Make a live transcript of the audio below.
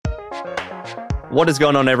What is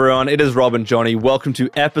going on, everyone? It is Rob and Jonny. Welcome to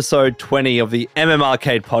episode 20 of the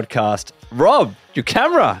MMArcade podcast. Rob, your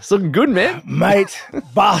camera, it's looking good, man. Mate,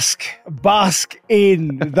 bask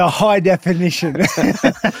in the high definition.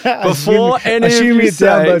 Before any of you say,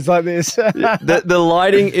 downloads like this. the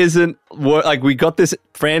lighting isn't, like we got this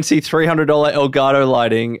fancy $300 Elgato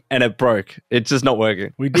lighting and it broke. It's just not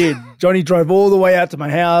working. We did. Jonny drove all the way out to my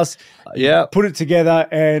house, put it together,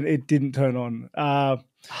 and it didn't turn on.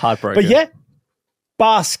 Heartbroken. But yeah,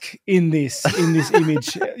 bask in this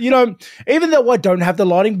image. You know, even though I don't have the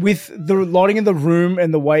lighting, with the lighting in the room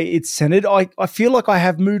and the way it's centered, I feel like I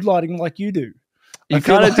have mood lighting like you do. You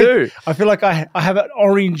kind of do. I feel like I have an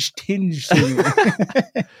orange tinge to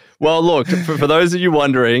me. Well, look, for those of you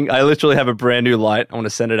wondering, I literally have a brand new light. I want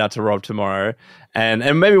to send it out to Rob tomorrow.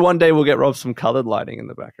 And maybe one day we'll get Rob some colored lighting in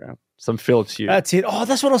the background. Some Philips Hue. That's it. Oh,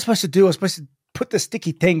 that's what I was supposed to do. I was supposed to put the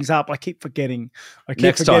sticky things up. I keep forgetting.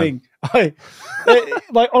 Next time.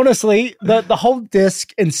 Like, honestly, the whole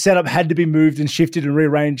desk and setup had to be moved and shifted and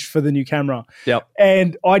rearranged for the new camera. Yep.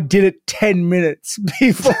 And I did it 10 minutes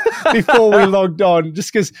before we logged on,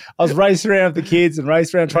 just because I was racing around with the kids and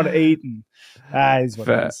racing around trying to eat. And is what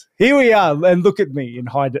it is. Here we are, and look at me in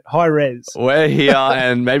high res. We're here,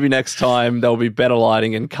 and maybe next time there'll be better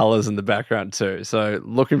lighting and colors in the background too. So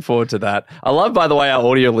looking forward to that. I love, by the way, our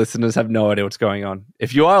audio listeners have no idea what's going on.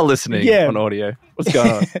 If you are listening on audio, what's going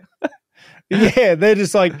on? Yeah, they're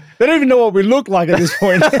just like, they don't even know what we look like at this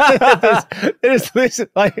point. They just listen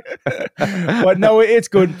like, but no, it's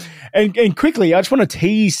good. And quickly, I just want to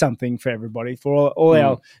tease something for everybody, for all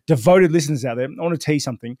our devoted listeners out there. I want to tease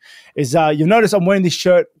something. Is you'll notice I'm wearing this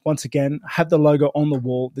shirt once again. I have the logo on the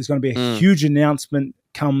wall. There's going to be a huge announcement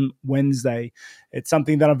come Wednesday. It's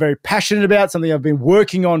something that I'm very passionate about, something I've been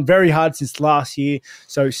working on very hard since last year.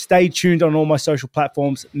 So stay tuned on all my social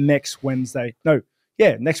platforms next Wednesday.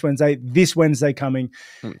 Next Wednesday, this Wednesday coming.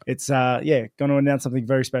 It's, going to announce something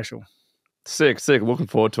very special. Sick. Looking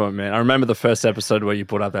forward to it, man. I remember the first episode where you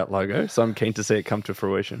put out that logo, so I'm keen to see it come to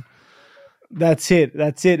fruition. That's it.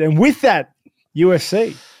 And with that,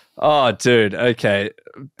 UFC. Oh, dude. Okay.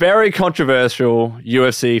 Very controversial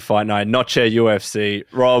UFC fight night, not chair UFC.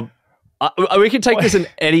 Rob, we can take this in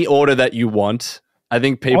any order that you want. I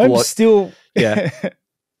think people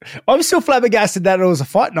I'm still flabbergasted that it was a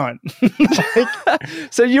fight night.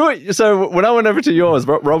 So when I went over to yours,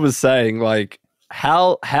 Rob was saying, like,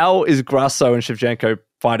 how is Grasso and Shevchenko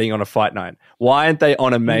fighting on a fight night? Why aren't they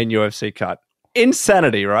on a main UFC card?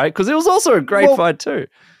 Insanity, right? Because it was also a great fight too.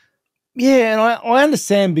 Yeah, and I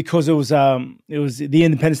understand, because it was the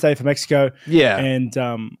Independence Day for Mexico. Yeah, and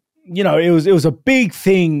it was a big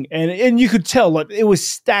thing, and you could tell, like, it was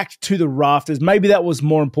stacked to the rafters. Maybe that was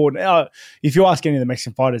more important. If you ask any of the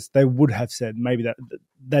Mexican fighters, they would have said maybe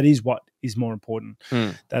that is what is more important.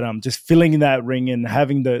 That just filling in that ring and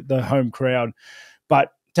having the home crowd.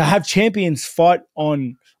 But to have champions fight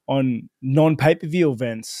on non-pay-per-view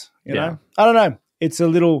events, you know, I don't know. It's a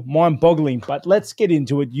little mind-boggling, but let's get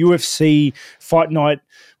into it. UFC fight night,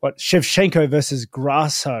 Shevchenko versus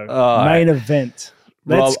Grasso, main event.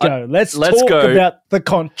 Let's go. Let's talk about the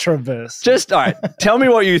controversy. All right. Tell me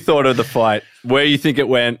what you thought of the fight. Where you think it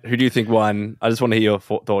went? Who do you think won? I just want to hear your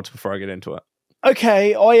thoughts before I get into it.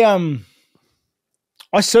 Okay,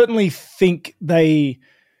 I certainly think they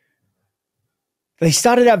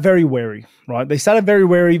started out very wary, right? They started very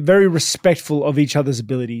wary, very respectful of each other's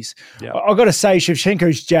abilities. Yep. I got to say,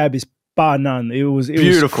 Shevchenko's jab is bar none. It was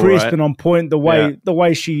crisp, right? And on point. The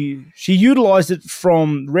way she utilized it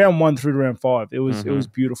from round 1 through to round 5. It was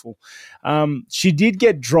beautiful. She did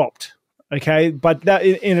get dropped, okay, but that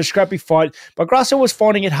in a scrappy fight. But Grasso was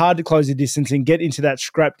finding it hard to close the distance and get into that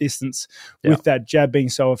scrap distance with that jab being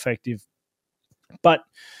so effective. But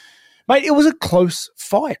mate, it was a close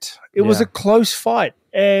fight. It was a close fight,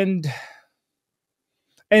 and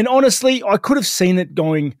honestly, I could have seen it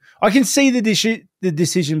going. I can see the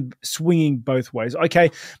decision swinging both ways.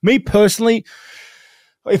 Okay, me personally,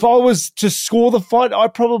 if I was to score the fight, I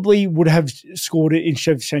probably would have scored it in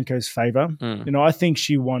Shevchenko's favor. You know, I think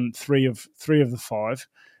she won three of the 5.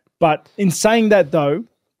 But in saying that, though,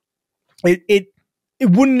 it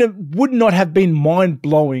would not have been mind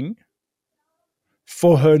blowing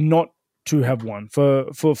for her not to have won,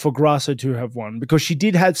 for Grasso to have won, because she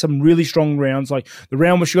did have some really strong rounds. Like the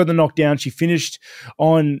round where she got the knockdown, she finished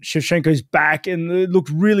on Shevchenko's back and it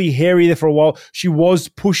looked really hairy there for a while. She was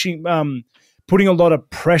putting a lot of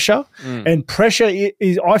pressure, and pressure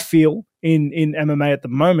is, I feel, in MMA at the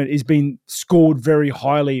moment is being scored very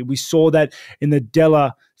highly. We saw that in the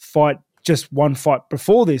Della fight, just one fight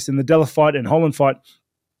before this, in the Della fight and Holland fight.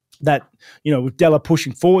 that, with Della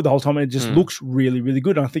pushing forward the whole time, it just looks really, really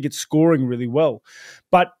good. And I think it's scoring really well.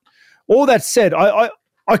 But all that said, I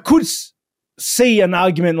could see an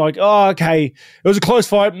argument like, oh, okay, it was a close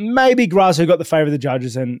fight. Maybe Grasso got the favor of the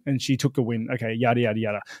judges and she took the win. Okay, yada, yada,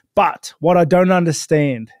 yada. But what I don't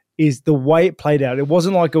understand is the way it played out. It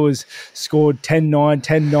wasn't like it was scored 10-9,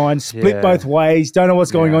 10-9, split both ways, don't know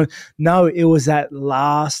what's going on. No, it was that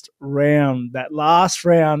last round.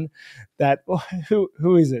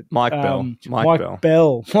 Who is it? Mike Bell. Mike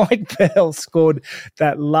Bell. Mike Bell scored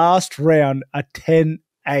that last round a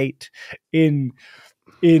 10-8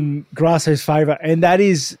 in Grasso's favor. And that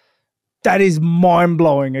is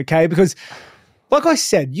mind-blowing, okay? Because like I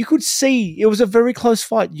said, you could see it was a very close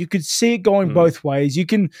fight. You could see it going both ways.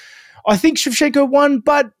 I think Shevchenko won,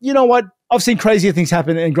 but you know what? I've seen crazier things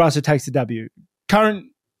happen and Grasso takes the W.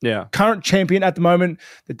 Current champion at the moment,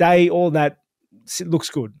 the day, all that looks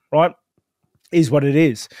good, right? Is what it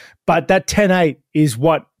is. But that 10-8 is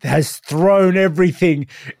what has thrown everything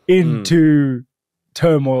into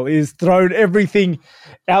turmoil, is thrown everything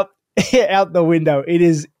out the window. It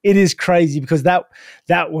is crazy because that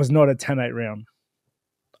was not a 10-8 round.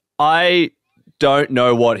 I don't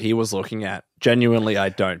know what he was looking at. Genuinely, I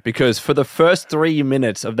don't. Because for the first 3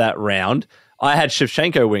 minutes of that round, I had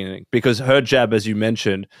Shevchenko winning because her jab, as you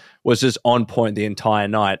mentioned, was just on point the entire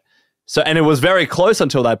night. So, and it was very close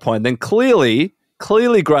until that point. Then clearly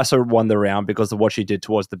Grasso won the round because of what she did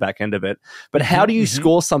towards the back end of it. But how do you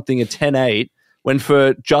score something at 10-8 when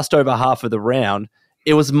for just over half of the round,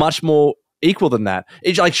 it was much more equal than that?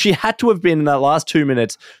 It's like she had to have been in that last 2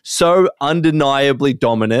 minutes so undeniably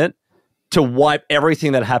dominant to wipe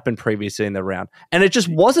everything that happened previously in the round. And it just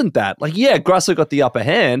wasn't that. Like, yeah, Grasso got the upper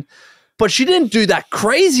hand, but she didn't do that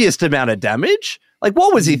craziest amount of damage. Like,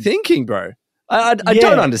 what was he thinking, bro? I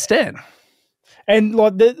don't understand. And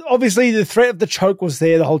like obviously the threat of the choke was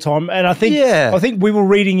there the whole time. And I think we were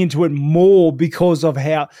reading into it more because of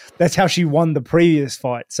that's how she won the previous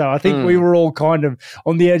fight. So I think we were all kind of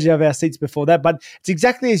on the edge of our seats before that. But it's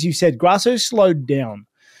exactly as you said, Grasso slowed down.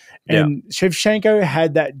 And Shevchenko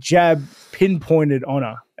had that jab pinpointed on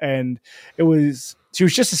her. And she was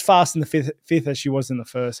just as fast in the fifth as she was in the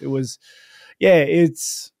first. It was,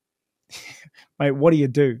 it's, mate, what do you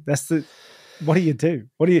do? What do you do?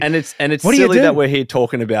 And it's silly that we're here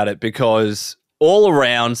talking about it because all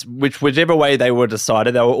rounds, whichever way they were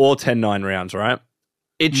decided, they were all 10-9 rounds, right?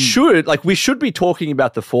 It we should be talking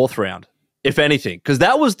about the fourth round, if anything, because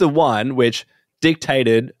that was the one which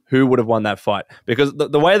dictated who would have won that fight. Because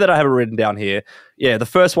the way that I have it written down here, the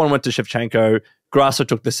first one went to Shevchenko. Grasso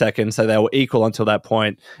took the second, so they were equal until that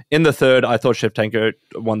point. In the third, I thought Shevchenko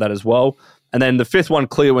won that as well. And then the fifth one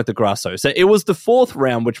clear went to Grasso. So it was the fourth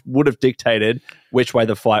round which would have dictated which way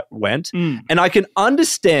the fight went. And I can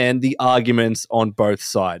understand the arguments on both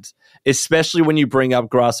sides, especially when you bring up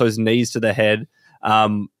Grasso's knees to the head. I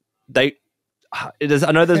know there's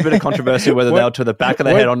been a controversy whether they were to the back of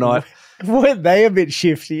the head or not. Weren't they a bit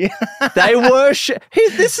shifty? They were.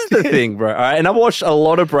 This is the thing, bro. All right? And I've watched a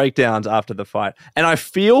lot of breakdowns after the fight. And I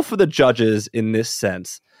feel for the judges in this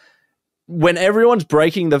sense. When everyone's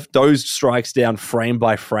breaking those strikes down frame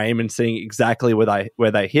by frame and seeing exactly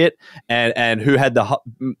where they hit and who had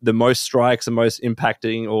the most strikes and most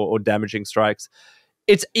impacting or damaging strikes,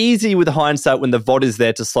 it's easy with hindsight when the VOD is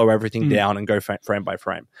there to slow everything down and go frame by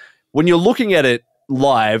frame. When you're looking at it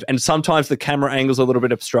live and sometimes the camera angle's a little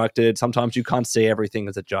bit obstructed, sometimes you can't see everything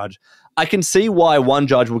as a judge, I can see why one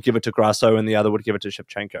judge would give it to Grasso and the other would give it to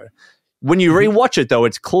Shevchenko. When you rewatch it, though,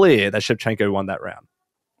 it's clear that Shevchenko won that round.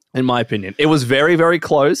 In my opinion, it was very, very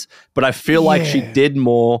close, but I feel like she did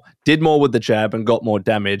more with the jab and got more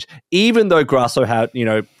damage, even though Grasso had,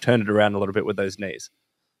 turned it around a little bit with those knees.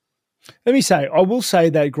 I will say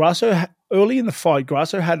that Grasso, early in the fight,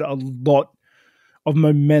 Grasso had a lot of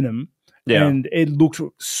momentum and it looked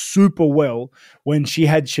super well when she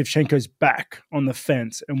had Shevchenko's back on the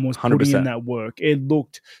fence and was 100%. Putting in that work. It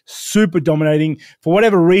looked super dominating. For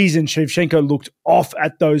whatever reason, Shevchenko looked off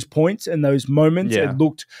at those points and those moments. It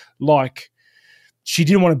looked like she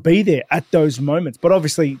didn't want to be there at those moments. But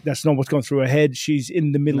obviously, that's not what's gone through her head. She's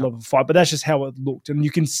in the middle of a fight. But that's just how it looked. And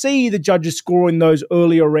you can see the judges scoring those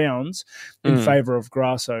earlier rounds in favor of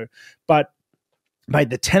Grasso. But mate,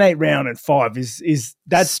 the 10-8 round at 5 is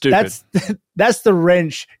that's the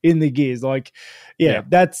wrench in the gears. Like,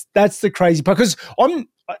 that's the crazy part. Because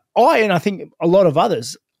I think a lot of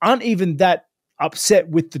others aren't even that upset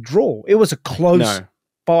with the draw. It was a close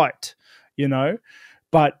fight,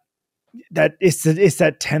 but that it's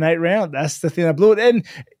that 10-8 round. That's the thing that blew it. And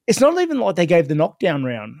it's not even like they gave the knockdown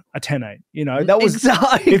round a 10-8. You know, that was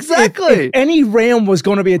exactly. If any round was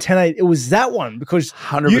going to be a 10-8, it was that one, because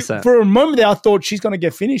 100%. For a moment there, I thought she's going to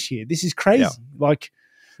get finished here. This is crazy. But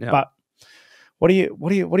what do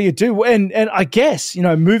you do? And I guess, you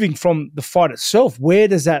know, moving from the fight itself, where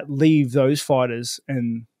does that leave those fighters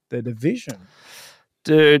and the division?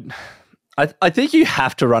 Dude, I think you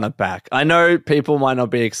have to run it back. I know people might not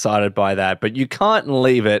be excited by that, but you can't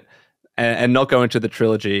leave it and not go into the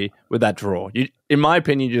trilogy with that draw. In my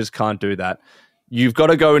opinion, you just can't do that. You've got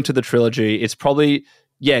to go into the trilogy. It's probably,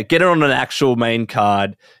 get it on an actual main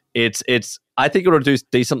card. I think it'll do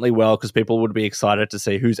decently well because people would be excited to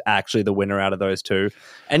see who's actually the winner out of those two.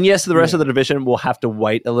 And yes, the rest of the division will have to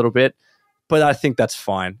wait a little bit, but I think that's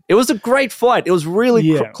fine. It was a great fight. It was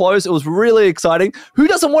really close. It was really exciting. Who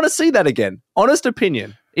doesn't want to see that again? Honest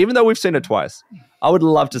opinion. Even though we've seen it twice, I would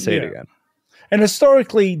love to see it again. And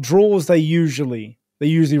historically, draws they usually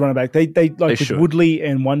run it back. They like with Woodley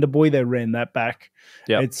and Wonderboy, they ran that back.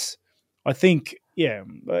 Yeah, I think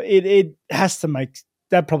it has to make.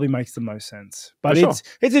 That probably makes the most sense. But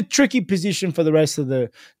it's a tricky position for the rest of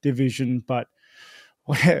the division. But,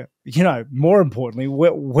 you know, more importantly,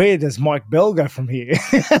 where does Mike Bell go from here?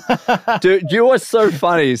 Dude, you are so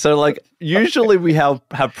funny. So, like, usually we have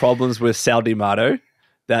problems with Sal D'Amato,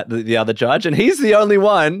 the other judge, and he's the only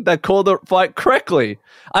one that called the fight correctly.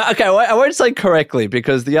 I won't say correctly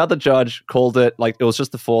because the other judge called it, like, it was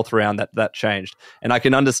just the fourth round that changed. And I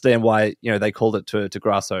can understand why, you know, they called it to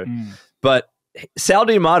Grasso. But Sal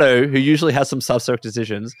D'Amato, who usually has some sub-circuit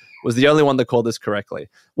decisions, was the only one that called this correctly.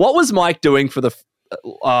 What was Mike doing for the...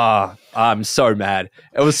 I'm so mad.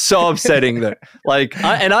 It was so upsetting that...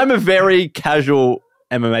 and I'm a very casual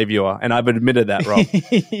MMA viewer, and I've admitted that, Rob.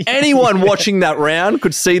 Anyone watching that round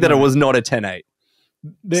could see that it was not a 10-8.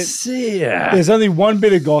 There's only one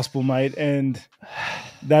bit of gospel, mate, and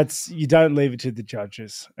that's you don't leave it to the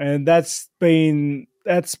judges. And that's been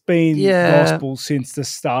gospel since the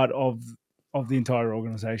start of the entire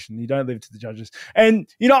organization. You don't leave it to the judges. And,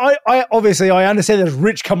 you know, I obviously I understand there's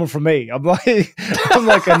Rich coming from me. I'm like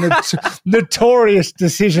a notorious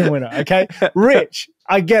decision winner, okay? Rich,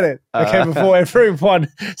 I get it, okay, before everyone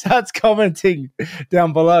starts commenting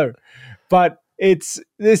down below. But it's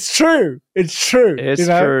true. It's true. It's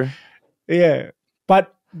true. Yeah.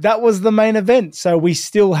 But that was the main event. So we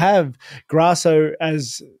still have Grasso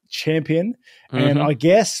as champion. And I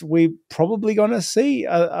guess we're probably going to see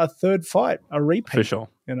a third fight, a repeat. For sure.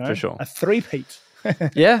 You know, for sure. A three-peat.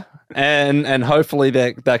 Yeah. And hopefully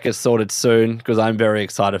that gets sorted soon because I'm very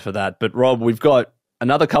excited for that. But Rob, we've got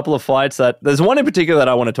another couple of fights there's one in particular that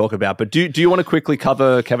I want to talk about. But do you want to quickly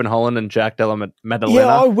cover Kevin Holland and Jack Della Maddalena?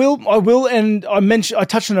 Yeah, I will. And I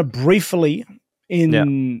touched on it briefly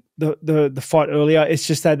in the fight earlier. It's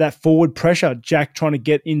just that forward pressure, Jack trying to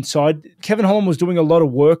get inside. Kevin Holland was doing a lot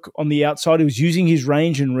of work on the outside. He was using his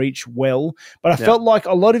range and reach well, but I felt like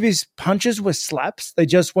a lot of his punches were slaps. They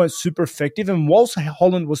just weren't super effective. And whilst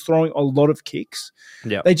Holland was throwing a lot of kicks,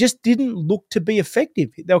 they just didn't look to be effective.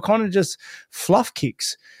 They were kind of just fluff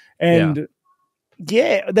kicks. And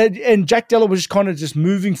and Jack Della was kind of just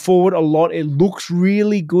moving forward a lot. It looks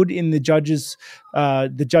really good in the judges'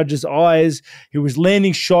 eyes. He was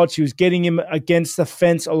landing shots. He was getting him against the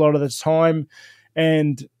fence a lot of the time,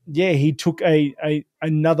 and he took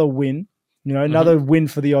another win. You know, another win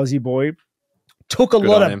for the Aussie boy. Took a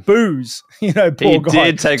lot of boos. You know, poor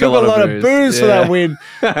guy. Took a lot of boos for that win.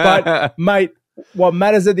 But mate, what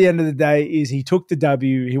matters at the end of the day is he took the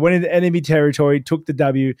W. He went into enemy territory, took the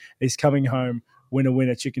W. He's coming home.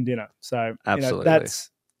 Winner, chicken dinner. So absolutely,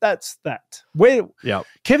 that's that.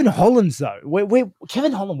 Kevin Holland's though?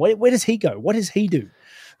 Kevin Holland? Where does he go? What does he do?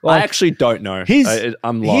 I actually don't know.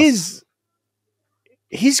 I'm lost.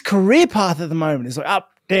 His career path at the moment is like up,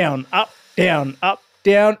 down, up, down, up,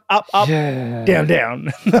 down, up, down,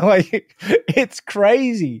 down. Like it's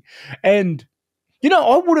crazy. And you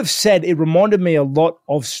know, I would have said it reminded me a lot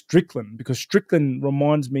of Strickland because Strickland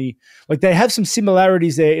reminds me, like they have some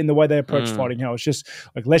similarities there in the way they approach fighting. How it's just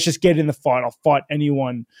like, let's just get in the fight. I'll fight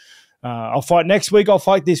anyone. I'll fight next week. I'll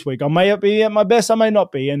fight this week. I may be at my best. I may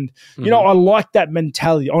not be. And, you know, I like that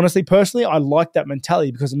mentality. Honestly, personally, I like that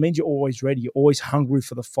mentality because it means you're always ready. You're always hungry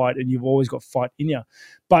for the fight and you've always got fight in you.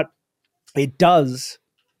 But it does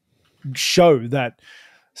show that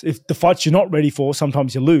if the fights you're not ready for,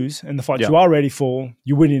 sometimes you lose, and the fights you are ready for,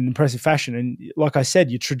 you win in impressive fashion. And like I said,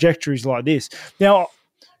 your trajectory is like this. Now,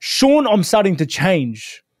 Sean, I'm starting to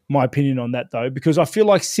change my opinion on that though, because I feel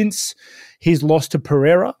like since his loss to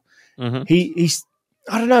Pereira, he's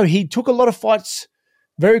I don't know, he took a lot of fights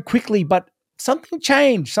very quickly, but something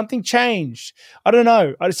changed. Something changed. I don't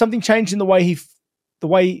know. Something changed in the way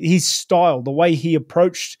his style, the way he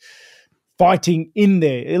approached fighting in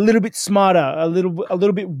there. A little bit smarter, a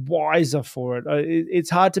little bit wiser for it. It's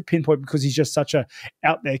hard to pinpoint because he's just such a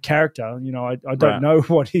out there character. You know, I don't know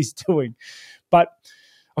what he's doing, but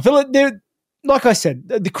I feel like like I said,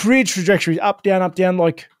 the career trajectory is up, down, up, down.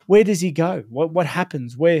 Like, where does he go? What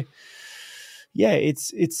happens? Where? Yeah,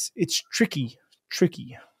 it's tricky.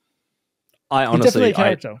 I honestly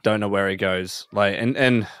don't know where he goes. Like,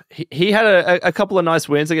 and he had a couple of nice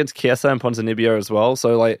wins against Chiesa and Ponzinibbio as well.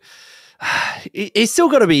 So like, he's still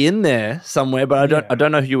got to be in there somewhere. But I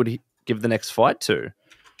don't know who you would give the next fight to.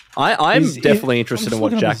 I'm definitely interested in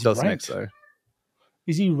what Jack does next, though.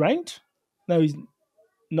 Is he ranked? No, he's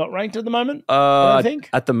not ranked at the moment. I don't think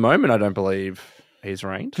at the moment I don't believe he's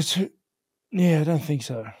ranked. Yeah, I don't think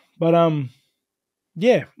so. But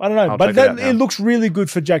yeah, I don't know. But it looks really good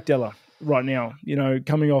for Jack Della right now. You know,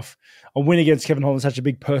 coming off a win against Kevin Holland, such a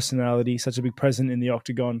big personality, such a big presence in the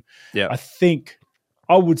octagon. Yeah,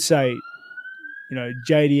 I would say, you know,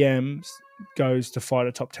 JDM goes to fight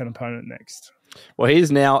a top 10 opponent next. Well,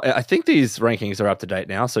 he's now. I think these rankings are up to date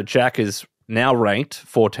now. So Jack is now ranked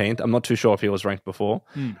 14th. I'm not too sure if he was ranked before.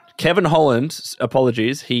 Kevin Holland,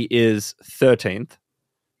 apologies, he is 13th.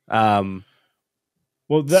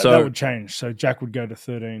 Well, that would change. So Jack would go to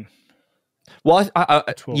 13. Well,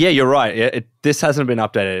 yeah, you're right. This hasn't been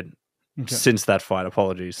updated since that fight.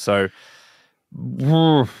 Apologies. So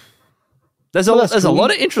there's a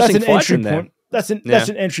lot of interesting fights in there. That's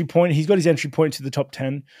an entry point. He's got his entry point to the top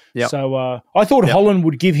 10. Yep. So I thought Holland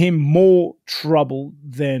would give him more trouble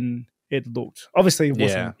than it looked. Obviously, it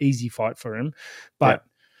wasn't an easy fight for him, but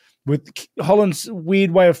with Holland's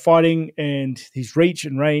weird way of fighting and his reach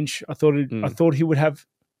and range, I thought he would have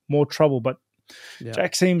more trouble. But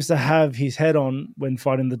Jack seems to have his head on when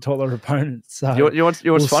fighting the taller opponents. So you know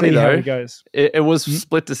what's funny though? It was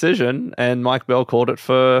split decision, and Mike Bell called it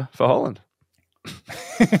for Holland.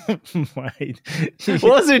 Mate,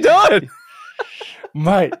 what's he doing?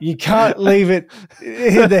 Mate, you can't leave it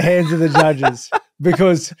in the hands of the judges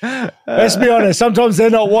because, let's be honest, sometimes they're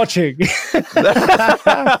not watching. Let's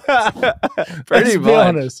be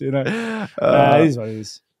honest, you know. It is what it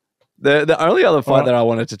is. The only other fight that I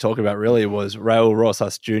wanted to talk about really was Raúl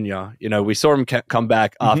Rosas Jr. You know, we saw him come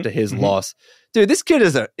back after his loss. Dude, this kid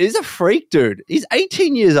is a freak, dude. He's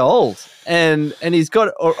 18 years old, and he's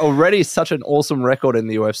got already such an awesome record in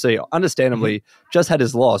the UFC. Understandably, just had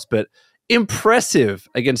his loss, but impressive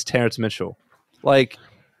against Terrence Mitchell. Like,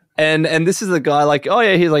 and this is a guy like, oh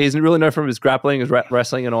yeah, he's really known from his grappling, his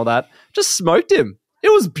wrestling, and all that. Just smoked him. It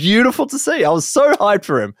was beautiful to see. I was so hyped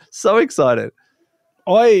for him, so excited.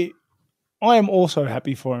 I am also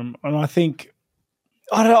happy for him, and I think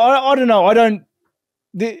I don't know. I'm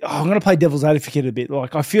going to play devil's advocate a bit.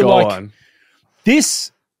 Like, I feel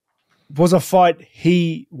this was a fight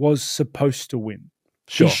he was supposed to win.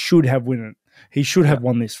 Sure. He should have won it. He should have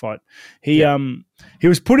won this fight. He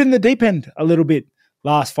was put in the deep end a little bit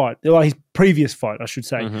last fight, like his previous fight, I should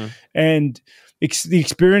say. And the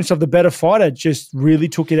experience of the better fighter just really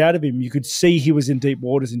took it out of him. You could see he was in deep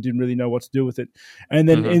waters and didn't really know what to do with it. And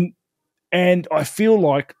then and I feel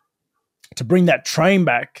like to bring that train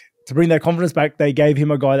back, to bring that confidence back, they gave him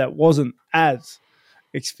a guy that wasn't as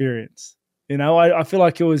experienced. You know, I feel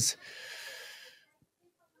like it was.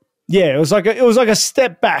 Yeah, it was like a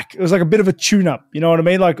step back. It was like a bit of a tune-up. You know what I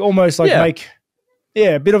mean? Like almost like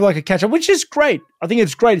a bit of like a catch-up, which is great. I think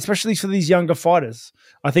it's great, especially for these younger fighters.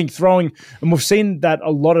 I think and we've seen that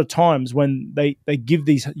a lot of times when they give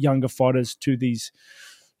these younger fighters to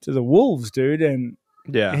the wolves, dude. And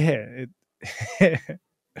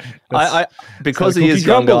because he is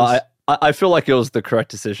younger, I feel like it was the correct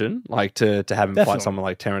decision, like to have him fight someone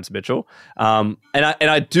like Terrence Mitchell. And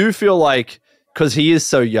I do feel like, because he is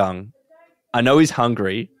so young, I know he's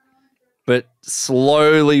hungry, but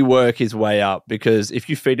slowly work his way up, because if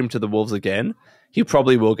you feed him to the wolves again, he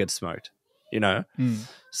probably will get smoked, you know?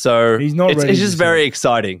 So it's just very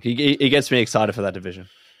exciting. He gets me excited for that division.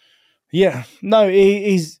 Yeah. No,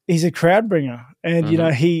 he's a crowd bringer. And, you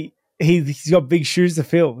know, he's got big shoes to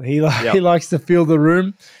fill. He likes to fill the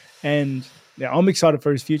room. And I'm excited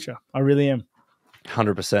for his future. I really am.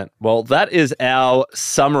 100%. Well, that is our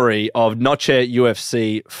summary of Noche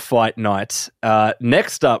UFC Fight Night.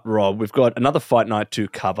 Next up, Rob, we've got another fight night to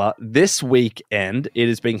cover this weekend. It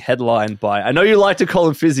is being headlined by, I know you like to call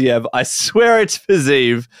him Fiziev. I swear it's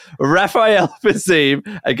Fiziev. Rafael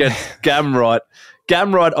Fiziev against Gamrot.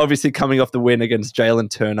 Gamrot obviously coming off the win against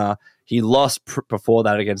Jalen Turner. He lost before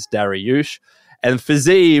that against Dariush. And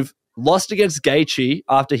Fiziev lost against Gaethje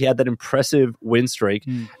after he had that impressive win streak.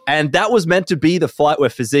 And that was meant to be the fight where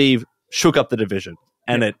Fiziev shook up the division,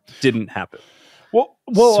 and it didn't happen. Well,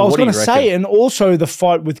 So I was what do going you to say, reckon? and also the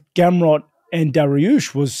fight with Gamrot and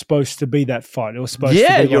Dariush was supposed to be that fight. It was supposed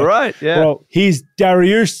to be You're right. Yeah. Well, here's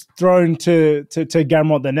Dariush thrown to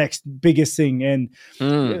Gamrot, the next biggest thing. And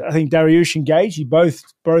I think Dariush and Gaethje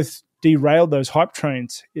both derailed those hype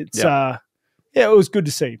trains. It's it was good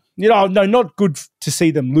to see. No, not good to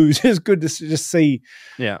see them lose. It's good to just see.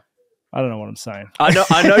 Yeah. I don't know what I'm saying.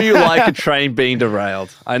 I know you like a train being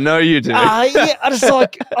derailed. I know you do. I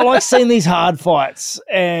like seeing these hard fights,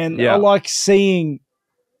 and I like seeing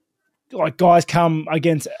like guys come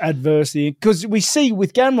against adversity, because we see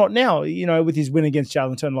with Gamrot now, with his win against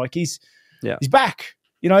Valentina, like he's back,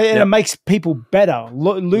 and it makes people better.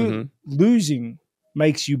 Losing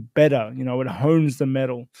makes you better. It hones the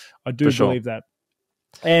metal. I do believe that.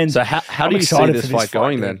 And so how do you see this fight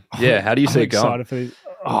going then? Yeah, how do you see it going? For this.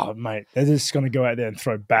 Oh, mate, they're just going to go out there and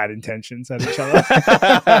throw bad intentions at each other.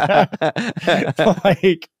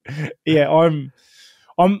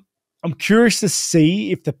 I'm curious to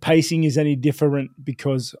see if the pacing is any different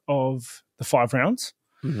because of the 5 rounds.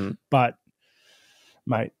 But,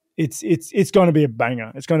 mate, it's going to be a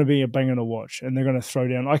banger. It's going to be a banger to watch, and they're going to throw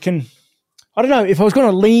down. I don't know, if I was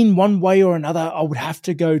going to lean one way or another, I would have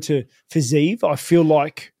to go to Fiziev. I feel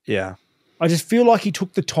like, I just feel like he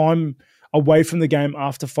took the time away from the game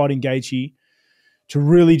after fighting Gaethje to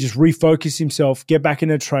really just refocus himself, get back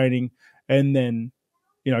into training, and then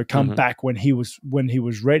come back when he was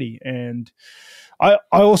ready. And I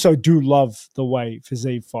also do love the way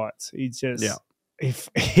Fiziev fights. He just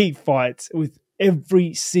he fights with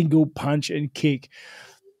every single punch and kick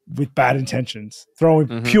with bad intentions,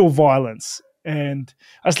 throwing pure violence, and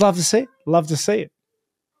I just love to see it.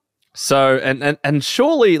 So and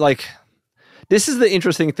surely, like, this is the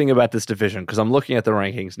interesting thing about this division, because I'm looking at the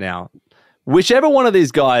rankings now. Whichever one of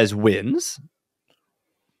these guys wins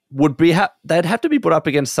would be they'd have to be put up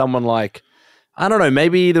against someone like, I don't know,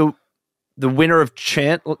 maybe the winner of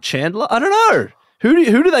Chandler. I don't know.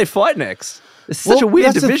 Who do they fight next? It's such a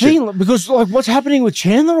weird division. The thing, because like what's happening with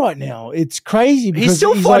Chandler right now? It's crazy. He's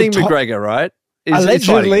still fighting McGregor, right?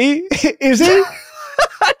 Allegedly, is he?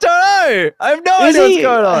 I don't know. I have no idea what's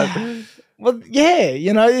going on. Well, yeah,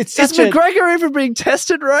 it's such is McGregor even being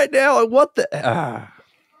tested right now? What the?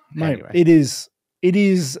 Mate, anyway. It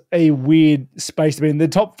is a weird space to be in. The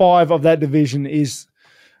top 5 of that division is,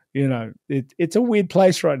 it's a weird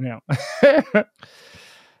place right now.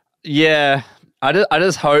 Yeah, I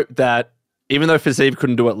just hope that even though Fiziev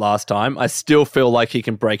couldn't do it last time, I still feel like he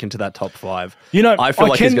can break into that top 5. I feel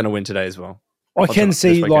like he's going to win today as well. I can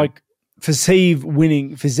see like Fiziev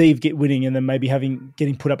winning, and then maybe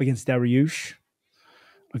getting put up against Dariush.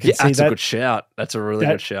 That's a good shout. That's a really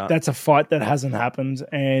good shout. That's a fight that hasn't happened,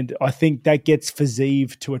 and I think that gets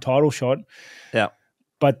Fiziev to a title shot. Yeah.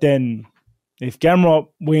 But then if Gamrot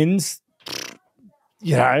wins,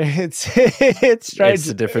 it's strange. It's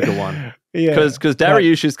a difficult one. Yeah. Because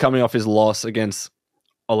Dariush is coming off his loss against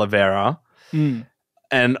Oliveira,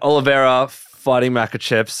 and Oliveira fighting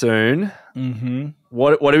Makhachev soon.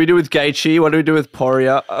 What do we do with Gaethje? What do we do with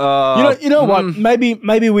Poirier? You know what? Maybe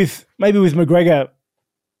with McGregor,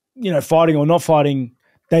 fighting or not fighting,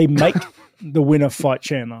 they make the winner fight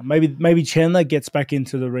Chandler. Maybe Chandler gets back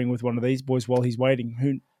into the ring with one of these boys while he's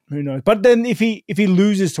waiting. Who knows? But then if he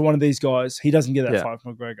loses to one of these guys, he doesn't get that fight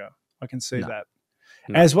with McGregor. I can see that.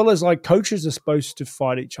 As well as like coaches are supposed to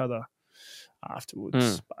fight each other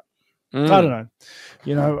afterwards. But I don't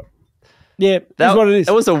know. Yeah, that's what it is.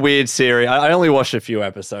 It was a weird series. I only watched a few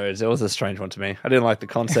episodes. It was a strange one to me. I didn't like the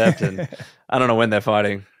concept, and I don't know when they're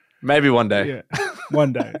fighting. Maybe one day. Yeah,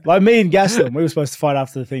 one day. Like me and Gaslam, we were supposed to fight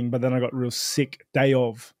after the thing, but then I got real sick day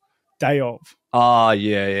of. Oh,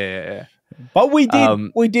 yeah. But we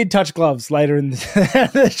did touch gloves later in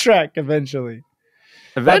the track eventually.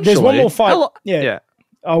 But there's one more fight. Yeah.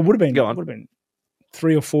 Would have been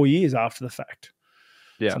 3 or 4 years after the fact.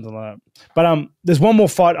 Yeah. Something like that. But there's one more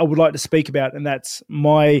fight I would like to speak about, and that's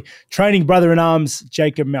my training brother-in-arms,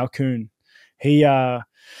 Jacob Malkoon. He's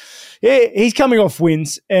coming off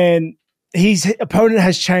wins, and his opponent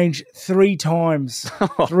has changed 3 times.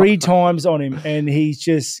 3 times on him, and he's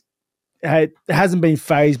just hasn't been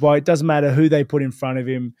fazed by it. Doesn't matter who they put in front of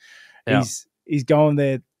him. Yeah. He's going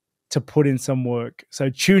there to put in some work.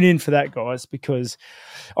 So tune in for that, guys, because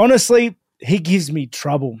honestly, he gives me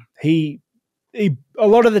trouble. He a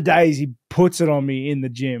lot of the days he puts it on me in the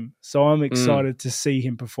gym. So I'm excited to see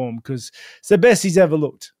him perform because it's the best he's ever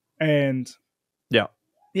looked. And I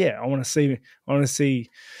want to see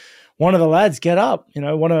one of the lads get up,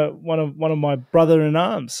 one of my brother in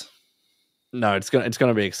arms. No, it's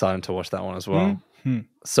gonna be exciting to watch that one as well. Mm-hmm.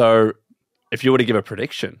 So, if you were to give a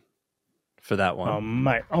prediction for that one, oh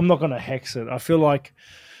mate, I'm not gonna hex it. I feel like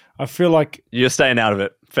you're staying out of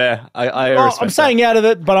it. Fair. I'm staying out of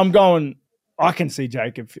it, but I'm going. I can see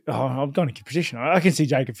Jacob. I'm going to keep position. I can see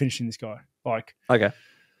Jacob finishing this guy. Like, okay,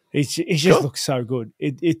 he just looks so good.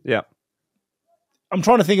 Yeah. I'm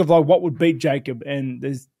trying to think of like what would beat Jacob, and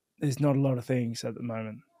there's not a lot of things at the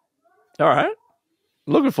moment. All right,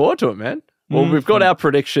 looking forward to it, man. Well, we've got our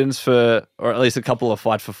predictions for, or at least a couple of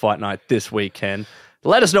Fight for Fight Night this weekend.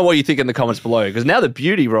 Let us know what you think in the comments below, because now the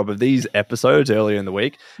beauty, Rob, of these episodes earlier in the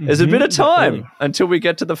week is a bit of time until we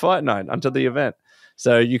get to the fight night, until the event.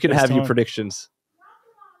 So you can have your predictions.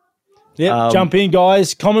 Yeah, jump in,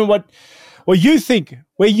 guys. Comment what you think,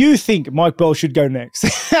 where you think Mike Bell should go next.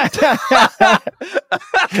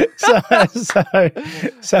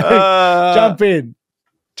 so jump in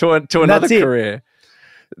to another career,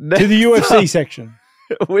 to the UFC section.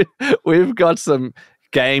 We've got some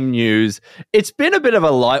game news. It's been a bit of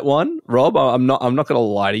a light one, Rob. I'm not going to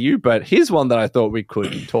lie to you, but here's one that I thought we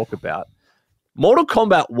could talk about. Mortal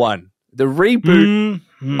Kombat 1, the reboot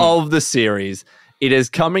of the series. It is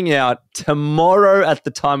coming out tomorrow at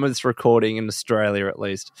the time of this recording in Australia, at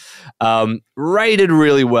least. Rated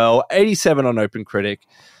really well, 87 on OpenCritic.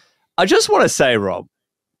 I just want to say, Rob,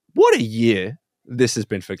 what a year this has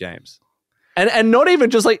been for games. And not even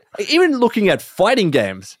just like, even looking at fighting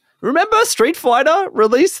games. Remember Street Fighter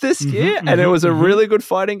released this year and it was a really good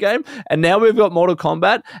fighting game. And now we've got Mortal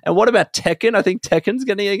Kombat. And what about Tekken? I think Tekken's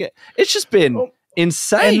going to get... It's just been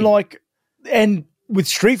insane. And with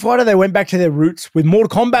Street Fighter, they went back to their roots. With Mortal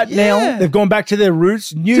Kombat now, they've gone back to their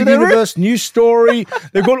roots. New universe, new story.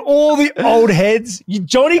 They've got all the old heads.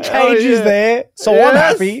 Johnny Cage is there. So I'm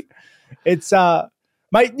happy. It's...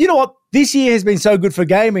 Mate, you know what? This year has been so good for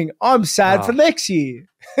gaming. I'm sad for next year.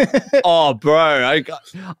 Oh, bro.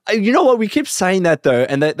 You know what? We keep saying that, though.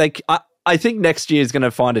 And I think next year is going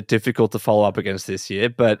to find it difficult to follow up against this year.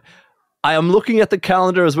 But I am looking at the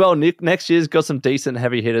calendar as well. Next year's got some decent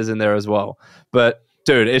heavy hitters in there as well. But,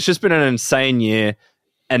 dude, it's just been an insane year.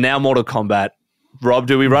 And now Mortal Kombat. Rob,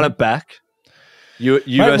 do we run it back? You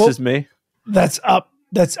versus me? That's up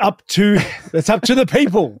to the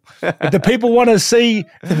people. If the people want to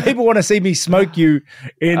see me smoke you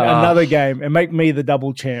in another game and make me the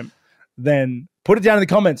double champ, then put it down in the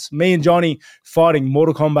comments. Me and Jonny fighting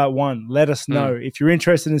Mortal Kombat 1. Let us know. If you're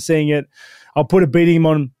interested in seeing it, I'll put a beating him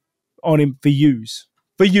on him for yous.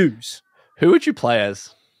 For yous. Who would you play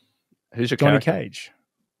as? Who's your Johnny character? Cage.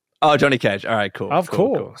 Oh, Johnny Cage. All right, cool. Of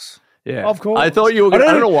course. Cool. Yeah. Of course. I thought you were going to...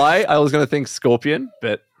 I don't know why. I was going to think Scorpion,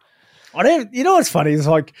 but... You know what's funny? It's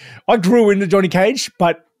like I grew into Johnny Cage,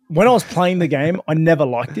 but when I was playing the game, I never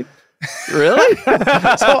liked him. Really? So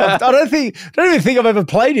I don't even think I've ever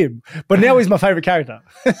played him. But now he's my favorite character.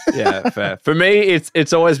 Yeah, fair. For me,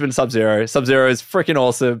 it's always been Sub-Zero. Sub-Zero is freaking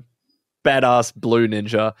awesome, badass blue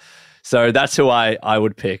ninja. So that's who I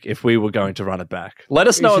would pick if we were going to run it back. Let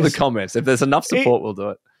us know in the comments. If there's enough support, we'll do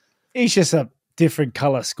it. He's just a different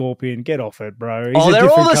color Scorpion. Get off it, bro. They're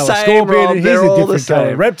all the same, Rob. He's a different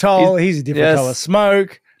color Reptile. He's a different color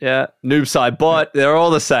Smoke. Yeah. Noobside Bot. They're all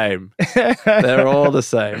the same. They're all the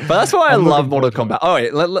same. But that's why I love Mortal Kombat. Oh,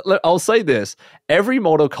 wait. I'll say this. Every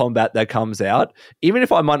Mortal Kombat that comes out, even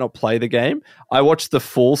if I might not play the game, I watch the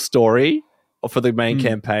full story for the main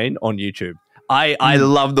campaign on YouTube. I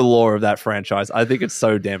love the lore of that franchise. I think it's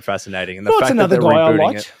so damn fascinating. And the fact that they're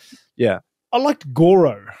rebooting it. Yeah. I liked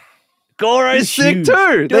Goro. Goro's sick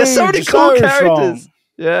too. There's so many cool characters.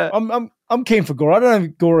 Yeah. I'm keen for Goro. I don't know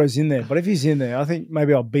if Goro's in there, but if he's in there, I think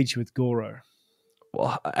maybe I'll beat you with Goro.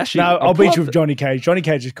 Well, actually, no, I'll beat you with Johnny Cage. Johnny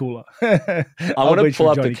Cage is cooler. I want to pull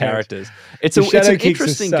up the characters. It's an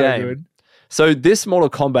interesting game. Good. So this Mortal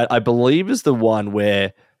Kombat, I believe, is the one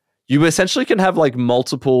where you essentially can have like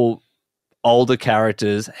multiple older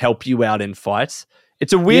characters help you out in fights.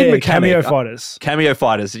 It's a weird mechanic. Cameo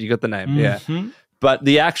fighters. You got the name. Yeah. But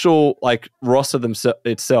the actual like roster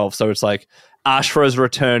itself, so it's like Ashra's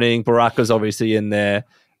returning, Baraka's obviously in there.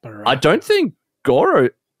 I don't think Goro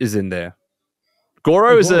is in there.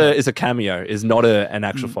 Goro is a cameo, is not an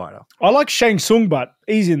actual fighter. I like Shang Tsung, but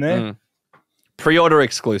he's in there. Pre-order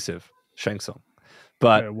exclusive, Shang Tsung.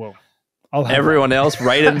 But everyone else,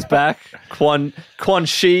 Raiden's back. Quan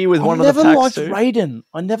Chi with one of the packs too.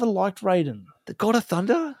 I never liked Raiden. The God of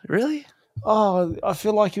Thunder? Really? Oh, I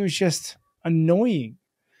feel like he was just annoying.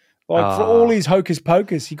 Like for all his hocus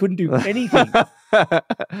pocus, he couldn't do anything.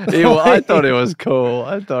 I thought it was cool.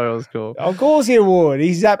 Of course he would.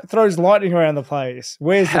 He throws lightning around the place.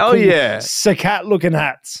 Where's the cool Sakat looking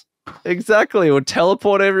hats? Exactly. He would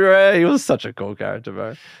teleport everywhere. He was such a cool character,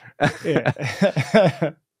 bro.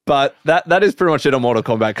 Yeah. But that is pretty much it on Mortal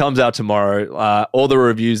Kombat. Comes out tomorrow. All the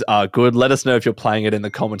reviews are good. Let us know if you're playing it in the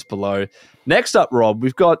comments below. Next up, Rob,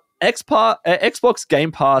 we've got Xbox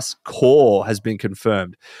Game Pass Core has been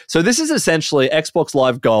confirmed. So this is essentially Xbox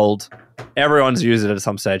Live Gold. Everyone's used it at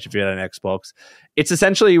some stage if you had an Xbox. It's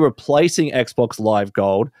essentially replacing Xbox Live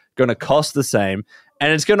Gold, going to cost the same,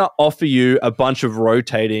 and it's going to offer you a bunch of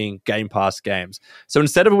rotating Game Pass games. So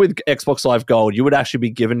instead of with Xbox Live Gold, you would actually be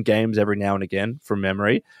given games every now and again from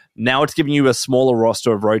memory. Now it's giving you a smaller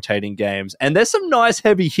roster of rotating games. And there's some nice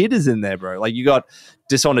heavy hitters in there, bro. Like you got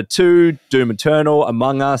Dishonored 2, Doom Eternal,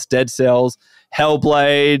 Among Us, Dead Cells,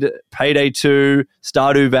 Hellblade, Payday 2,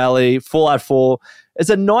 Stardew Valley, Fallout 4. It's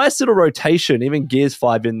a nice little rotation, even Gears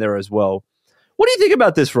 5 in there as well. What do you think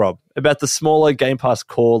about this, Rob? About the smaller Game Pass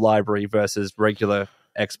Core library versus regular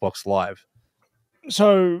Xbox Live?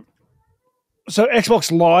 So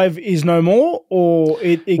Xbox Live is no more, or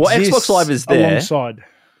it exists Xbox Live is there alongside?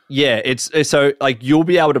 Yeah, it's so like you'll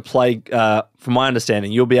be able to play. From my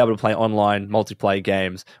understanding, you'll be able to play online multiplayer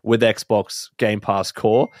games with Xbox Game Pass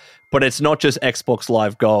Core, but it's not just Xbox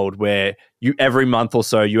Live Gold where you every month or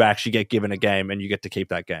so you actually get given a game and you get to keep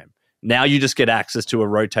that game. Now you just get access to a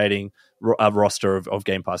rotating roster of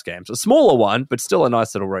Game Pass games. A smaller one, but still a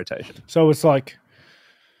nice little rotation. So it's like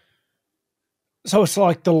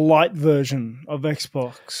the light version of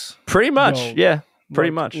Xbox. Pretty much, Gold. yeah. Pretty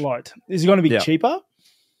much. Light. Is it going to be cheaper?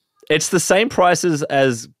 It's the same prices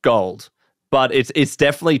as Gold, but it's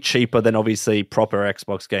definitely cheaper than obviously proper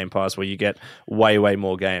Xbox Game Pass where you get way, way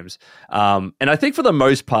more games. And I think for the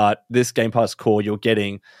most part, this Game Pass Core, you're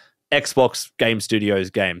getting Xbox Game Studios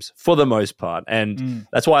games for the most part. And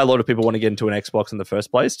that's why a lot of people want to get into an Xbox in the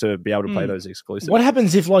first place, to be able to play those exclusives. What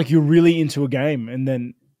happens if like you're really into a game and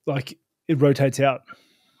then like it rotates out?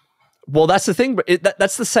 Well, that's the thing.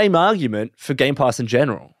 That's the same argument for Game Pass in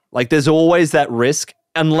general. Like there's always that risk,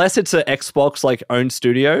 unless it's an Xbox like owned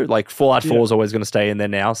studio, like Fallout 4 is always going to stay in there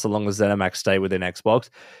now, so long as ZeniMax stay within Xbox.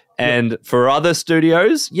 And for other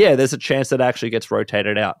studios, there's a chance that it actually gets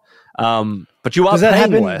rotated out. But you are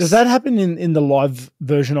paying less. Does that happen in the live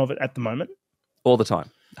version of it at the moment? All the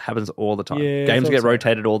time. It happens all the time. Yeah, games get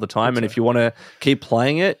rotated all the time, and if you want to keep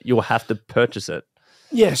playing it, you'll have to purchase it.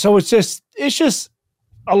 Yeah, so it's just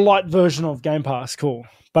a light version of Game Pass, cool,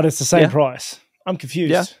 but it's the same price. I'm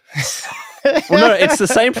confused. Yeah. Well, no, it's the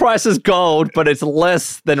same price as Gold, but it's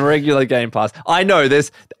less than regular Game Pass. I know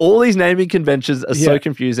there's all these naming conventions are so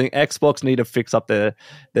confusing. Xbox need to fix up their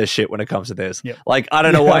shit when it comes to this. Yep. Like, I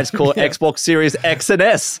don't know why it's called Xbox Series X and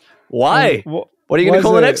S. Why? What are you going to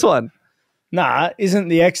call the next one? Nah, isn't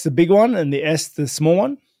the X the big one and the S the small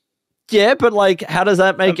one? Yeah, but like, how does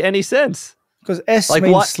that make any sense? Because S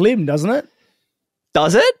means slim, doesn't it?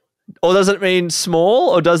 Does it? Or does it mean small?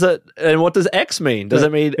 Or does it? And what does X mean? Does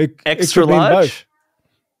it mean extra large?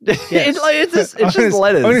 Yes. it's just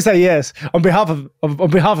letters. I'm going to say yes on behalf of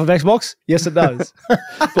Xbox. Yes, it does.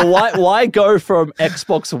 But why go from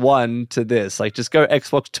Xbox One to this? Like, just go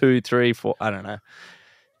Xbox 2, 3, 4. I don't know.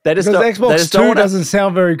 Because Xbox 2 doesn't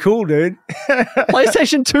sound very cool, dude.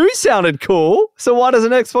 PlayStation 2 sounded cool. So why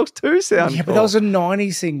doesn't Xbox 2 sound cool? Yeah, but that was a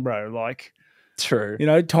 90s thing, bro. Like, true. You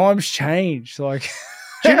know, times change. Like.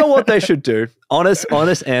 Do you know what they should do? Honest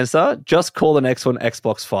answer. Just call the next one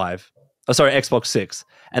Xbox 5. Oh, sorry, Xbox 6.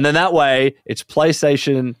 And then that way it's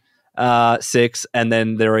PlayStation 6 and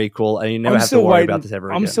then they're equal and you never have to worry about this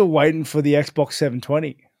ever again. I'm still waiting for the Xbox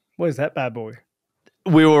 720. Where's that bad boy?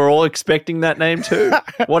 We were all expecting that name too.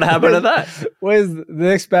 What happened to that? Where's the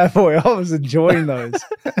next bad boy? I was enjoying those.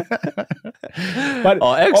 But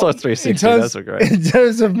Xbox 360, those are great. In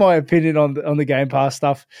terms of my opinion on the Game Pass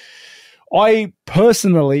stuff, I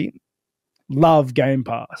personally love Game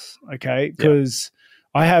Pass, okay? Because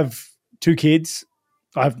I have 2 kids.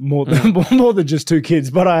 I have more than just 2 kids,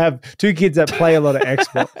 but I have 2 kids that play a lot of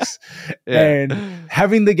Xbox. And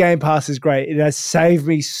having the Game Pass is great. It has saved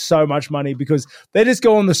me so much money because they just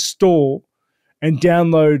go on the store and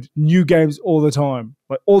download new games all the time.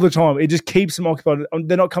 Like all the time. It just keeps them occupied.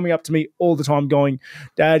 They're not coming up to me all the time going,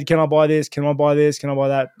 Dad, can I buy this? Can I buy this? Can I buy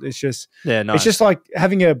that? It's just nice. It's just like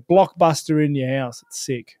having a Blockbuster in your house. It's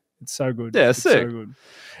sick. It's so good. Yeah, it's sick. So good.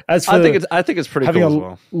 As for I think it's pretty having cool as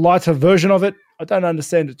well. Lighter version of it, I don't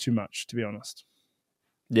understand it too much, to be honest.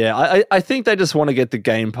 Yeah, I think they just want to get the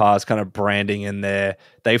Game Pass kind of branding in there.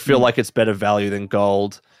 They feel like it's better value than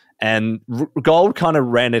Gold. And Gold kind of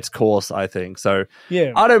ran its course, I think. So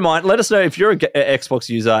I don't mind. Let us know if you're an Xbox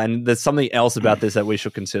user and there's something else about this that we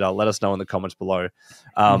should consider. Let us know in the comments below.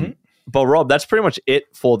 But Rob, that's pretty much it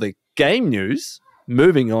for the game news.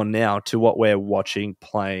 Moving on now to what we're watching,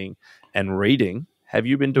 playing, and reading. Have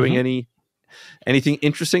you been doing any Anything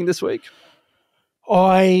interesting this week?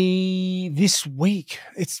 This week,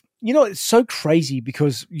 it's so crazy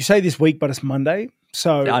because you say this week, but it's Monday.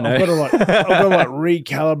 So I know. I've got to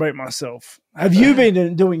recalibrate myself. Have you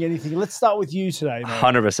been doing anything? Let's start with you today, mate.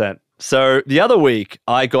 100%. So the other week,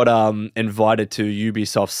 I got invited to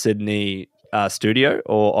Ubisoft Sydney studio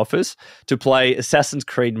or office to play Assassin's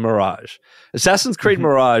Creed Mirage. Assassin's Creed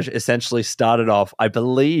Mirage essentially started off, I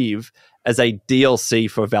believe, as a DLC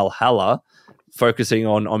for Valhalla, focusing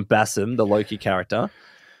on Basim, the Loki character.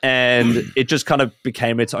 And it just kind of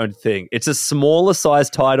became its own thing. It's a smaller size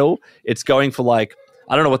title. It's going for like,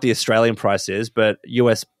 I don't know what the Australian price is, but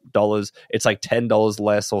US dollars, it's like $10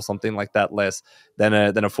 less or something like that less than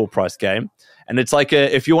a full price game. And it's like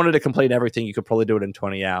if you wanted to complete everything, you could probably do it in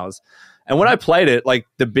 20 hours. And when I played it, like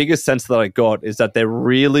the biggest sense that I got is that they're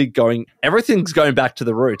really everything's going back to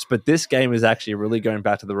the roots, but this game is actually really going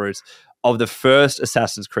back to the roots of the first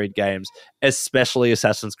Assassin's Creed games, especially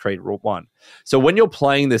Assassin's Creed 1. So when you're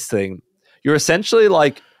playing this thing, you're essentially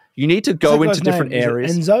like, you need to go into different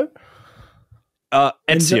areas. Enzo?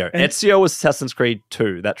 Ezio. Ezio was Assassin's Creed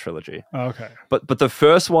 2, that trilogy. Oh, okay. But the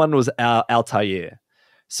first one was Altair.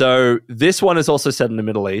 So this one is also set in the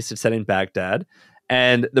Middle East. It's set in Baghdad.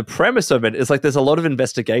 And the premise of it is like there's a lot of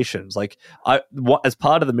investigations. Like as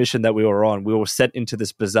part of the mission that we were on, we were sent into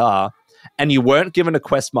this bazaar, and you weren't given a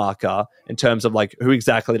quest marker in terms of like who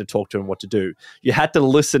exactly to talk to and what to do. You had to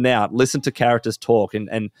listen to characters talk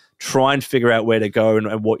and try and figure out where to go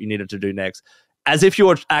and what you needed to do next, as if you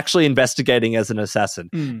were actually investigating as an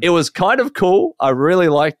assassin. It was kind of cool. I really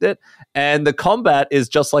liked it. And the combat is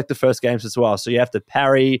just like the first games as well. So you have to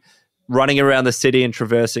parry. Running around the city and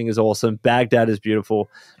traversing is awesome. Baghdad is beautiful.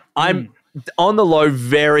 I'm on the low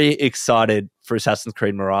very excited for Assassin's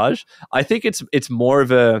Creed Mirage. I think it's more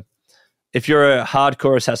of if you're a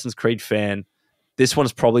hardcore Assassin's Creed fan, this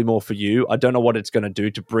one's probably more for you. I don't know what it's going to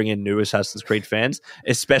do to bring in new Assassin's Creed fans,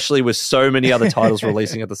 especially with so many other titles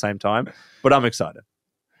releasing at the same time, but I'm excited.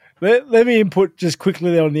 Let me input just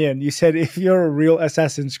quickly there on the end. You said if you're a real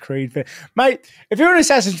Assassin's Creed fan. Mate, if you're an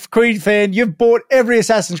Assassin's Creed fan, you've bought every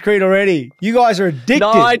Assassin's Creed already. You guys are addicted.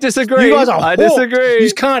 No, I disagree. You guys are I hooked. disagree. You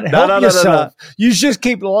just can't help yourself. You just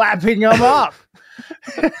keep lapping them up.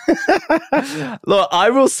 Look,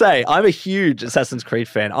 I will say I'm a huge Assassin's Creed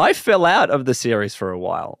fan. I fell out of the series for a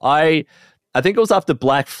while. I think it was after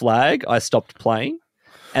Black Flag I stopped playing.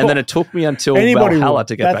 And then it took me until Valhalla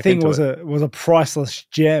to get back into it. That thing was a priceless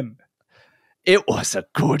gem. It was a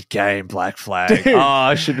good game, Black Flag. Dude,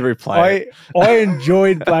 I should replay it. I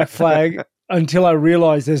enjoyed Black Flag until I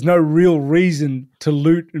realized there's no real reason to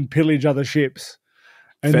loot and pillage other ships.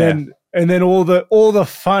 And then all the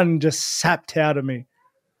fun just sapped out of me.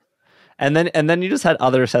 And then you just had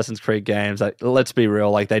other Assassin's Creed games. Like, let's be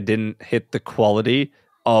real, like they didn't hit the quality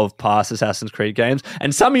of past Assassin's Creed games.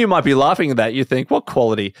 And some of you might be laughing at that. You think, what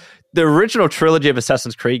quality? The original trilogy of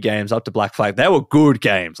Assassin's Creed games up to Black Flag, they were good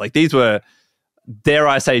games. Like these were, dare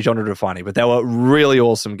I say, genre defining, but they were really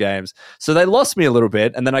awesome games. So they lost me a little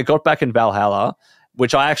bit. And then I got back in Valhalla,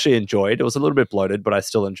 which I actually enjoyed. It was a little bit bloated, but I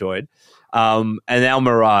still enjoyed. And now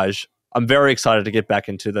Mirage, I'm very excited to get back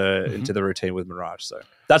into the routine with Mirage. So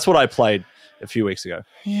that's what I played a few weeks ago.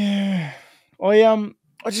 Yeah.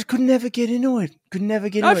 I just could never get into it.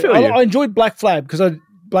 I enjoyed Black Flag because I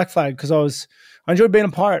enjoyed being a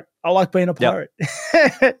pirate. I like being a pirate.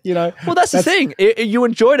 Yep. Well, that's the thing. You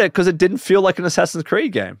enjoyed it because it didn't feel like an Assassin's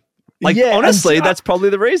Creed game. Like, honestly, that's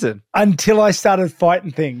probably the reason. Until I started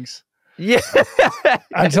fighting things. Yeah.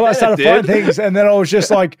 Until I started fighting things, and then I was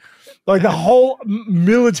just like the whole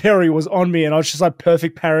military was on me, and I was just like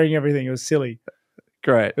perfect parrying everything. It was silly.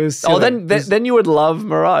 Great. Then you would love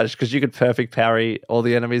Mirage because you could perfect parry all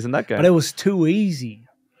the enemies in that game. But it was too easy.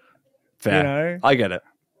 Fair. I get it.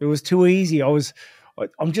 It was too easy.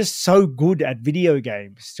 I'm just so good at video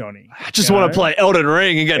games, Johnny. I just want to play Elden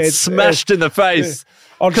Ring and get smashed in the face.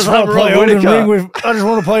 I just want to play Elden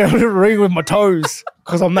Ring with my toes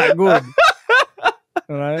because I'm that good.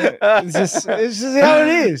 It's just how it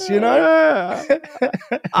is,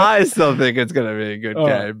 I still think it's going to be a good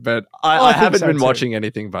game, but I haven't been watching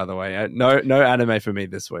anything, by the way. No anime for me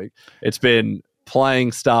this week. It's been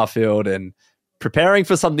playing Starfield and preparing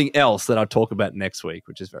for something else that I'll talk about next week,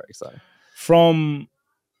 which is very exciting. From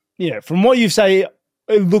what you say,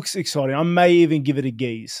 it looks exciting. I may even give it a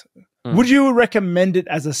geese. Would you recommend it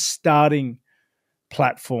as a starting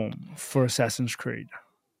platform for Assassin's Creed?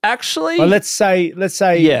 Actually, let's say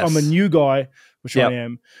yes. I'm a new guy, which I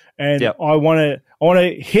am, and I want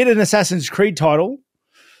to hit an Assassin's Creed title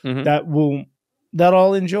that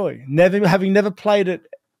I'll enjoy. Having never played it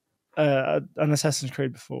an Assassin's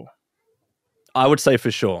Creed before. I would say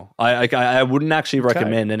for sure. I wouldn't actually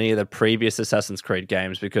recommend any of the previous Assassin's Creed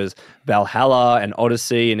games because Valhalla and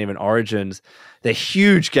Odyssey and even Origins, they're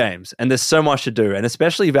huge games and there's so much to do. And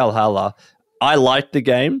especially Valhalla, I liked the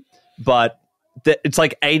game, but it's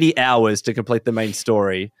like 80 hours to complete the main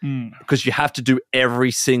story because you have to do every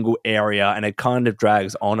single area and it kind of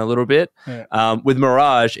drags on a little bit. Yeah. With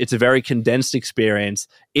Mirage, it's a very condensed experience.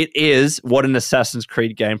 It is what an Assassin's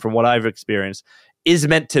Creed game, from what I've experienced, is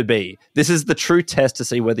meant to be. This is the true test to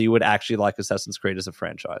see whether you would actually like Assassin's Creed as a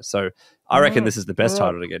franchise. So I reckon this is the best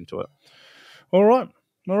title to get into it. All right.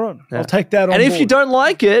 Yeah. I'll take that on And board. if you don't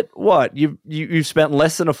like it, what? You've spent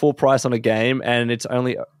less than a full price on a game and it's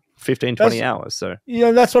only 15, 20 hours. So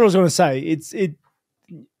yeah, that's what I was going to say. It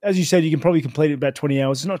as you said, you can probably complete it in about 20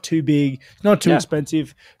 hours. It's not too big, not too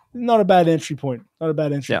expensive, not a bad entry point.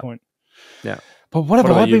 Yeah. But what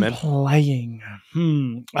have I been playing?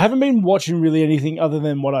 I haven't been watching really anything other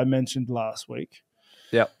than what I mentioned last week.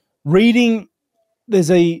 Yeah. Reading,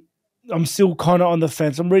 I'm still kind of on the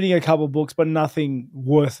fence. I'm reading a couple of books, but nothing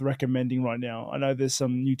worth recommending right now. I know there's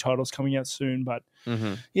some new titles coming out soon, but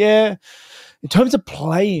yeah. In terms of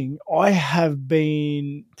playing, I have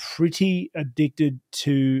been pretty addicted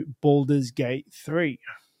to Baldur's Gate 3.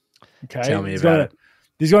 Okay. Tell me about it.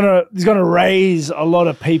 He's gonna raise a lot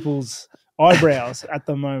of people's eyebrows at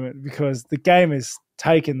the moment because the game has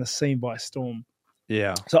taken the scene by storm.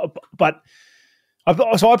 Yeah. So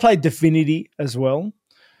I played Divinity as well.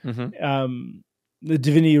 The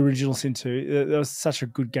Divinity Original Sin 2. That was such a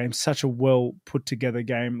good game, such a well put together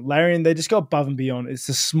game. Larian, they just go above and beyond. It's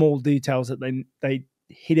the small details that they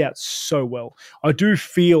hit out so well. I do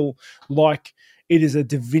feel like it is a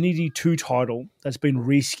Divinity 2 title that's been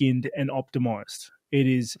reskinned and optimized. It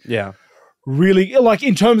is really, like,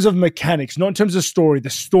 in terms of mechanics, not in terms of story. The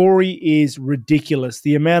story is ridiculous.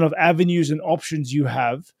 The amount of avenues and options you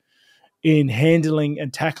have in handling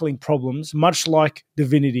and tackling problems, much like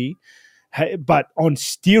Divinity, but on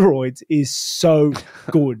steroids, is so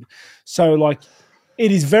good. So, like,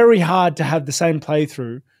 it is very hard to have the same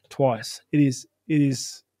playthrough twice. It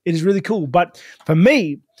is really cool. But for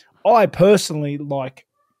me, I personally like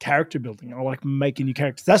character building. I like making new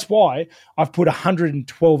characters. That's why I've put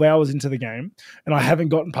 112 hours into the game and I haven't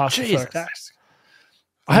gotten past the first act.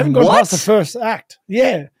 I haven't gotten past the first act.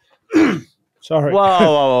 Yeah. Sorry.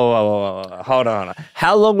 Whoa. Hold on.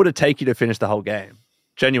 How long would it take you to finish the whole game?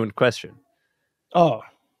 Genuine question. I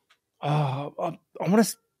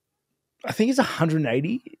think it's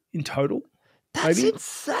 180 in total. That's maybe.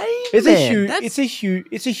 Insane. It's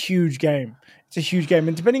a huge game. It's a huge game,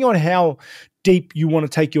 and depending on how deep you want to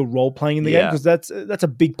take your role playing in the game, because that's a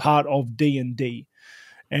big part of D&D,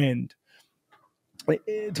 and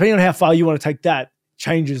depending on how far you want to take that,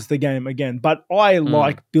 changes the game again. But I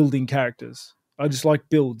like building characters. I just like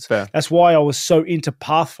builds. Fair. That's why I was so into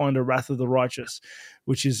Pathfinder: Wrath of the Righteous,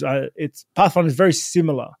 which is Pathfinder is very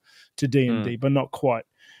similar to D&D, but not quite.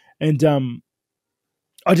 And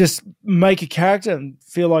I just make a character and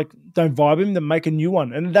feel like don't vibe him, then make a new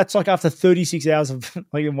one. And that's like after 36 hours of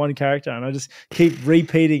like one character. And I just keep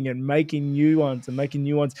repeating and making new ones.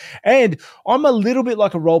 And I'm a little bit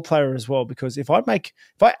like a role player as well, because if I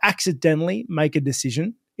accidentally make a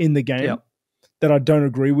decision in the game that I don't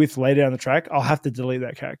agree with later down the track, I'll have to delete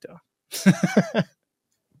that character.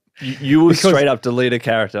 You will straight up delete a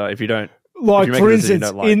character if you don't. Like, for instance,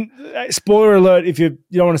 spoiler alert, if you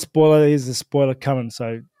don't want to spoil it, here's the spoiler coming.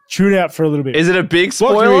 So tune out for a little bit. Is it a big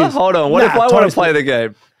spoiler? Hold on. What if I want to play the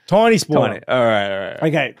game? Tiny spoiler. All right.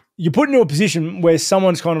 Okay. You're put into a position where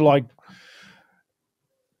someone's kind of like,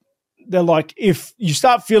 they're like, if you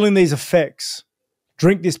start feeling these effects,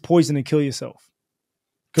 drink this poison and kill yourself,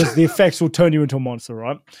 because the effects will turn you into a monster,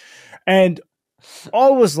 right? And I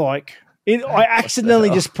was like, I accidentally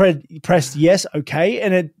just pressed yes, okay,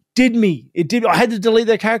 and it did me. I had to delete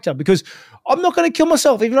that character because I'm not going to kill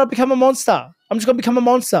myself even if I become a monster. I'm just going to become a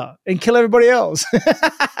monster and kill everybody else.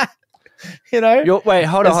 You know?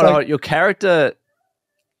 Hold on. Your character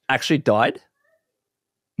actually died?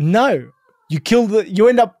 No. You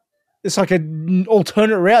end up, it's like an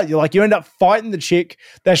alternate route. You end up fighting the chick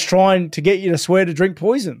that's trying to get you to swear to drink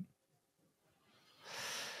poison.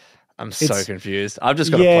 I'm so confused. I've just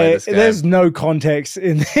got to play this game. There's no context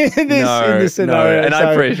in this scenario. And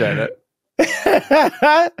I appreciate it.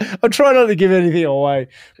 I'm trying not to give anything away.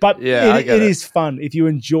 But it is fun. If you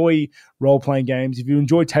enjoy role-playing games, if you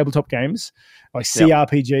enjoy tabletop games, like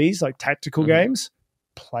CRPGs, like tactical games,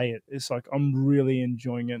 play it. It's like I'm really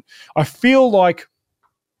enjoying it. I feel like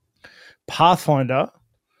Pathfinder,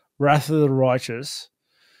 Wrath of the Righteous,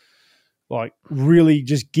 like really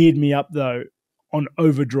just geared me up, though, on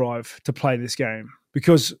overdrive to play this game,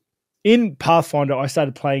 because in Pathfinder, I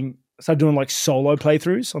started doing like solo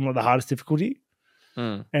playthroughs on like the hardest difficulty,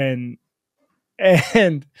 and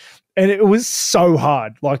it was so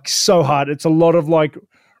hard, like so hard. It's a lot of like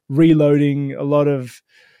reloading, a lot of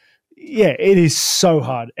it is so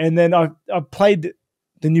hard. And then I played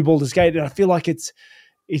the new Baldur's Gate, and I feel like it's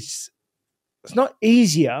not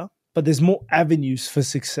easier, but there's more avenues for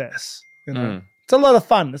success. You know? It's a lot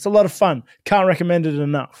of fun. Can't recommend it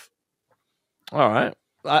enough. All right.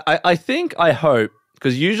 I hope,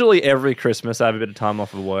 because usually every Christmas I have a bit of time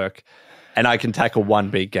off of work and I can tackle one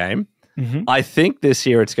big game. Mm-hmm. I think this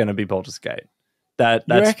year it's going to be Baldur's Gate. That's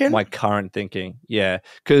my current thinking. Yeah.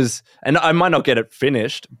 And I might not get it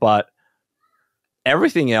finished, but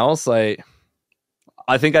everything else, I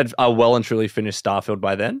think I'll well and truly finish Starfield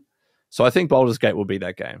by then. So I think Baldur's Gate will be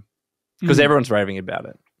that game because everyone's raving about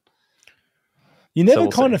it. You never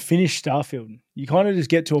kind of finish Starfield. You kind of just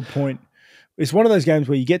get to a point. It's one of those games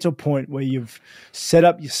where you get to a point where you've set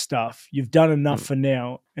up your stuff, you've done enough for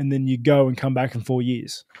now, and then you go and come back in 4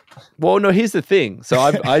 years. Well, no, here's the thing. So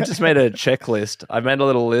I just made a checklist. I made a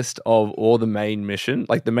little list of all the main mission,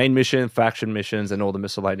 like the main mission, faction missions, and all the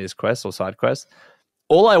miscellaneous quests or side quests.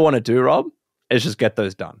 All I want to do, Rob, is just get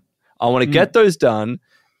those done. I want to get those done,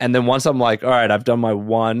 and then once I'm like, all right, I've done my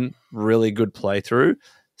one really good playthrough,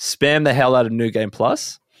 spam the hell out of New Game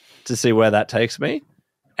Plus to see where that takes me.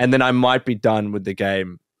 And then I might be done with the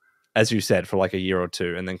game, as you said, for like a year or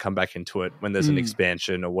two, and then come back into it when there's an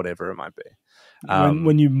expansion or whatever it might be.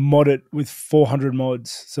 When you mod it with 400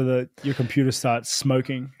 mods so that your computer starts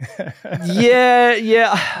smoking.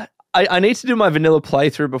 Yeah. I need to do my vanilla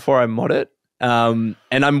playthrough before I mod it. And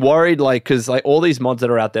I'm worried, because all these mods that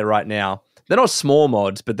are out there right now, they're not small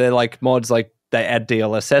mods, but they're like mods like they add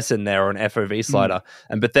DLSS in there or an FOV slider.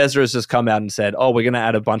 And Bethesda has just come out and said, oh, we're going to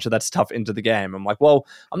add a bunch of that stuff into the game. I'm like, well,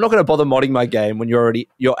 I'm not going to bother modding my game when you're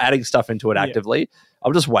adding stuff into it actively.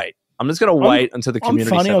 I'll just wait. I'm just going to wait until the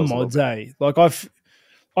community settles. I'm funny on mods, Like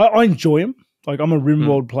I enjoy them. Like I'm a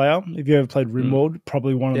RimWorld player. If you ever played RimWorld,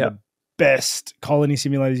 probably one of the best colony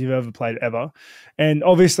simulators you've ever played ever. And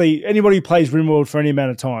obviously anybody who plays RimWorld for any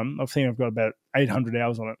amount of time, I think I've got about 800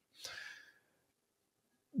 hours on it.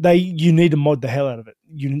 You need to mod the hell out of it.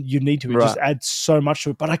 You need to just add so much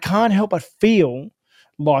to it. But I can't help but feel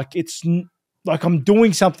like it's like I'm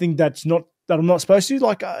doing something that I'm not supposed to.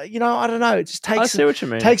 Like I don't know. It just I see what you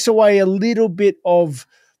mean. Takes away a little bit of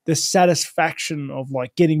the satisfaction of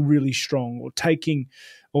like getting really strong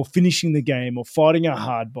or finishing the game or fighting a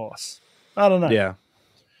hard boss. I don't know. Yeah.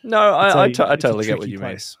 No, I totally get what you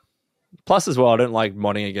mean. Plus, as well, I don't like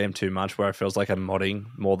modding a game too much where it feels like I'm modding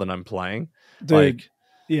more than I'm playing. Dude,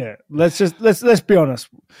 yeah, let's be honest.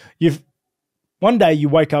 One day you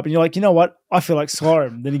wake up and you're like, you know what? I feel like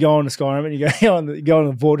Skyrim. Then you go on to Skyrim and you go on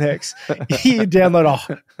the Vortex. You download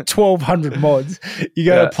 1,200 mods. You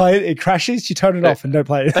go to play it. It crashes. You turn it off and don't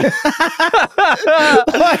play it.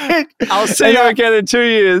 I'll see you again in 2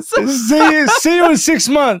 years. See you in 6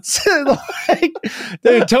 months.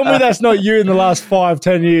 Dude, tell me that's not you in the last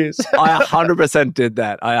 5-10 years. I 100% did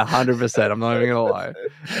that. I 100%. I'm not even gonna lie.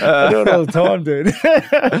 I do it all the time, dude.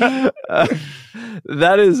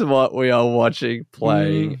 That is what we are watching,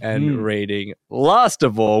 playing, and reading. Last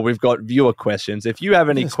of all, we've got viewer questions. If you have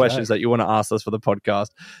any questions that you want to ask us for the podcast,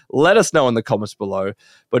 let us know in the comments below.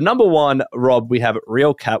 But number one, Rob, we have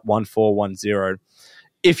RealCat1410.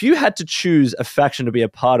 If you had to choose a faction to be a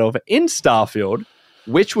part of in Starfield,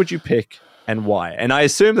 which would you pick and why? And I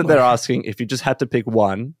assume that they're asking if you just had to pick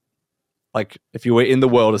one, like if you were in the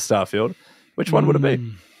world of Starfield, which one would it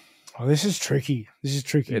be? Oh, this is tricky.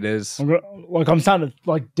 It is. I'm starting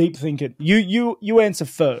to deep think it. You answer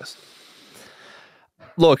first.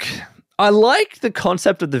 Look, I like the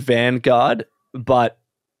concept of the Vanguard, but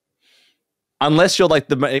unless you're like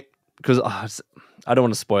because I don't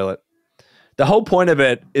want to spoil it. The whole point of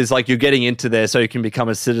it is like you're getting into there so you can become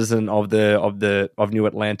a citizen of New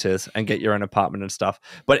Atlantis and get your own apartment and stuff.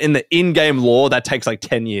 But in the in-game lore, that takes like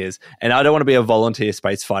 10 years. And I don't want to be a volunteer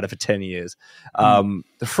space fighter for 10 years. The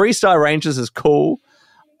Freestyle Rangers is cool.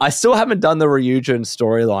 I still haven't done the Ryujin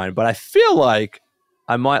storyline, but I feel like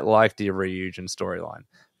I might like the Ryujin storyline.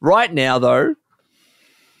 Right now, though,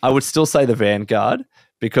 I would still say the Vanguard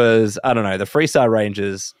because, I don't know, the Freestyle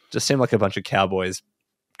Rangers just seem like a bunch of cowboys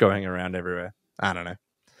going around everywhere. I don't know.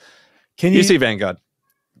 Can you see Vanguard?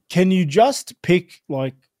 Can you just pick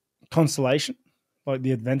like Constellation, like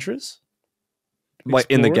the adventurers, like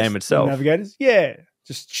in the game itself, navigators? Yeah,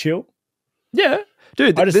 just chill. Yeah,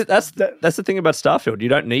 dude. That's the thing about Starfield. You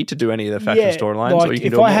don't need to do any of the faction storylines. Like or you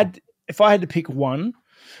can if I had to pick one,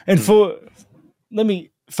 and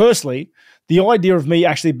firstly, the idea of me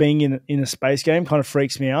actually being in a space game kind of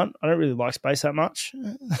freaks me out. I don't really like space that much.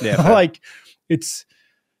 Yeah, like it's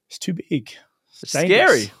too big. It's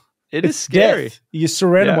scary. It's scary. Death. You're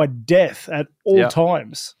surrounded by death at all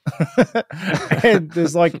times. And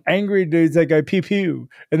there's like angry dudes that go pew pew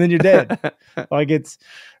and then you're dead. Like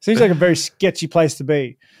seems like a very sketchy place to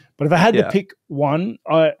be. But if I had to pick one,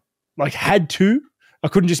 I I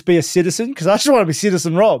couldn't just be a citizen because I just want to be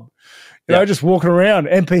Citizen Rob. You know, just walking around,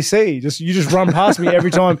 NPC. You just run past me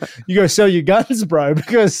every time you go sell your guns, bro,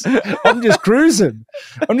 because I'm just cruising.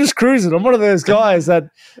 I'm one of those guys that,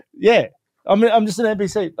 I'm just an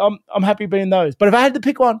NPC. I'm happy being those. But if I had to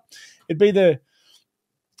pick one,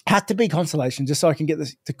 had to be Constellation just so I can get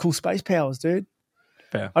the cool space powers, dude.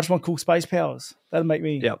 Fair. I just want cool space powers. That'll make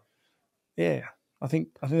me. Yep. Yeah, I think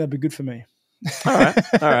that'd be good for me. All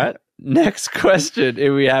right. Next question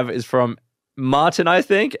we have is from Martin, I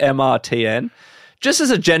think, MRTN. Just as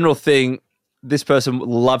a general thing, this person would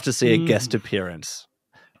love to see a guest appearance.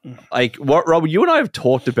 Like, Rob, you and I have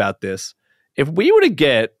talked about this. If we were to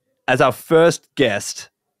get as our first guest,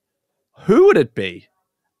 who would it be?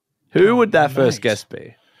 Who would that first guest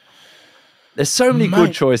be? There's so many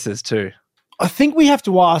good choices too. I think we have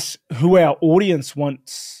to ask who our audience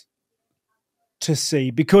wants to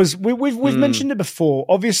see because we've mentioned it before.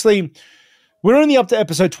 Obviously, we're only up to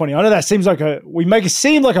episode 20. I know that seems like we make it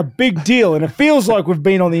seem like a big deal, and it feels like we've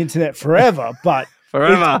been on the internet forever. But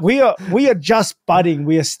we are just budding.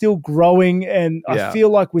 We are still growing, and I feel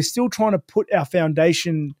like we're still trying to put our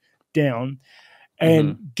foundation down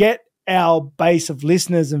and get our base of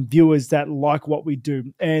listeners and viewers that like what we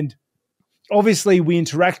do. And obviously, we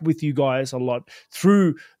interact with you guys a lot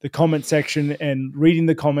through the comment section and reading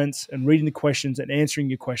the comments and reading the questions and answering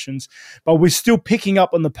your questions. But we're still picking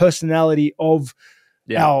up on the personality of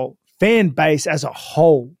our fan base as a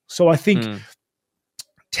whole. So I think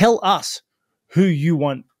tell us who you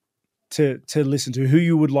want to listen to, who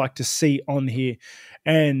you would like to see on here.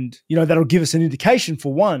 And, that'll give us an indication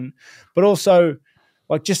for one, but also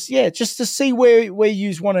like just to see where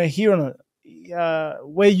you want to hear on it.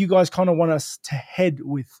 Where you guys kind of want us to head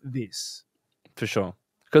with this. For sure.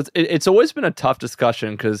 Because it's always been a tough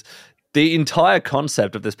discussion because the entire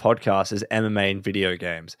concept of this podcast is MMA and video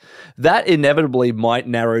games. That inevitably might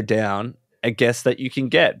narrow down a guest that you can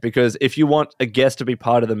get because if you want a guest to be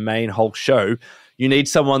part of the main whole show, you need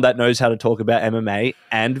someone that knows how to talk about MMA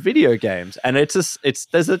and video games. And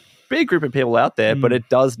there's a big group of people out there, but it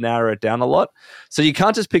does narrow it down a lot. So you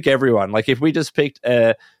can't just pick everyone. Like if we just picked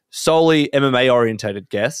a solely MMA-orientated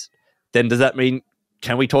guests, then does that mean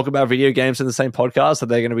can we talk about video games in the same podcast? Are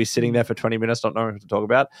they going to be sitting there for 20 minutes not knowing what to talk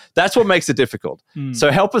about? That's what makes it difficult.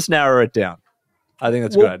 So help us narrow it down. I think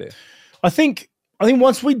that's a good idea. I think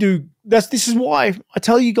once we do, this is why I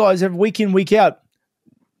tell you guys every week in, week out,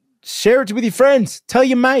 share it with your friends, tell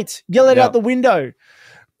your mates, yell it out the window.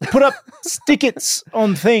 Put up stickers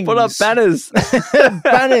on things. Put up banners.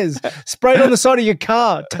 Banners. Spray it on the side of your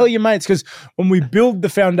car. Tell your mates. Because when we build the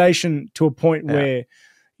foundation to a point where,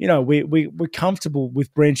 we're comfortable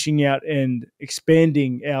with branching out and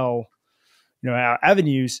expanding our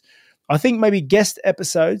avenues, I think maybe guest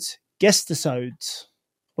episodes,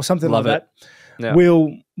 or something like that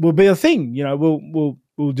will be a thing.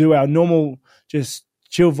 We'll do our normal just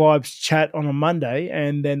chill vibes chat on a Monday,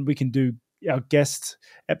 and then we can do our guest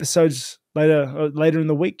episodes later in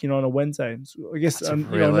the week, on a Wednesday. So I guess that's a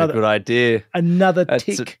really good idea. Another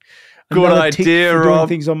tick. Good idea, for Rob. doing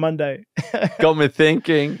things on Monday. Got me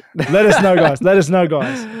thinking. Let us know,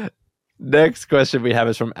 guys. Next question we have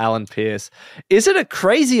is from Alan Pierce. Is it a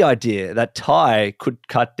crazy idea that Ty could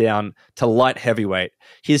cut down to light heavyweight?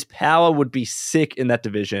 His power would be sick in that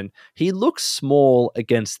division. He looks small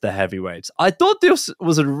against the heavyweights. I thought this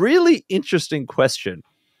was a really interesting question.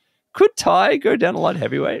 Could Ty go down to light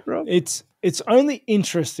heavyweight, Rob? It's only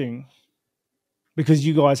interesting because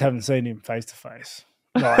you guys haven't seen him face to face.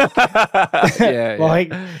 Like,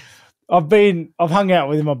 I've hung out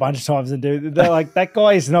with him a bunch of times, and they're like, that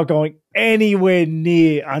guy is not going anywhere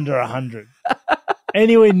near under 100.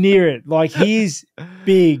 Anywhere near it. Like, he's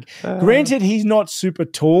big. Granted, he's not super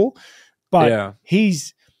tall, but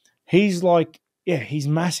he's like, he's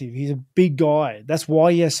massive. He's a big guy. That's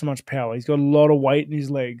why he has so much power. He's got a lot of weight in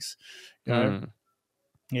his legs. It's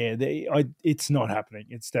not happening.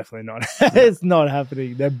 It's definitely not. It's not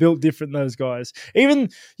happening. They're built different, those guys. Even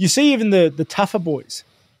the tougher boys.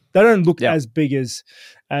 They don't look as big as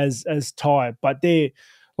Ty, but they're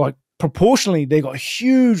like proportionally they got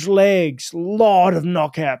huge legs, a lot of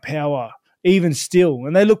knockout power, even still,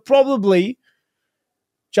 and they look probably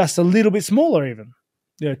just a little bit smaller, even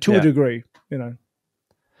to a degree.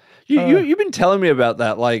 You've been telling me about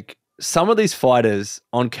that. Like some of these fighters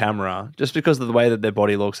on camera, just because of the way that their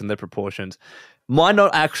body looks and their proportions, might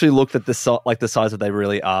not actually look at the size that they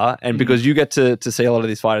really are. And because you get to see a lot of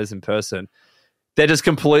these fighters in person, they're just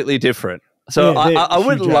completely different. So I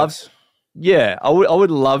would love, I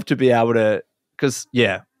would love to be able to, because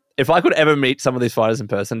if I could ever meet some of these fighters in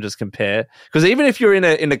person, just compare. Because even if you're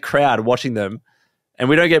in a crowd watching them, and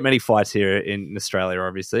we don't get many fights here in Australia,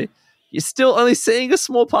 obviously, you're still only seeing a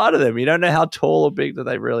small part of them. You don't know how tall or big that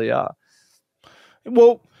they really are.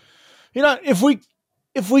 Well, if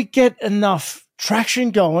we get enough traction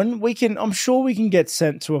going, I'm sure we can get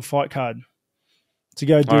sent to a fight card to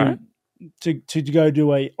go do to go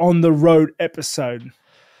do a on the road episode.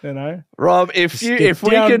 Rob, if we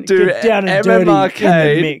could do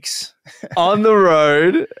MMArcade mix on the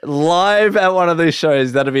road live at one of these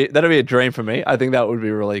shows, that'd be a dream for me. I think that would be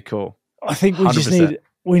really cool. I think we 100%. Just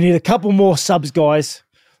need a couple more subs, guys.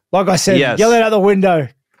 Like I said, yell it out the window.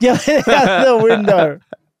 Yell it out the window.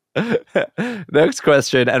 Next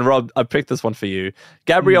question, and Rob, I picked this one for you.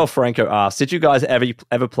 Gabrielle Franco asks, did you guys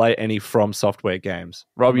ever play any From Software games?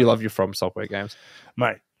 Rob, you love your From Software games.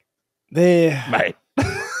 Mate. Mate.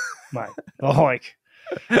 Like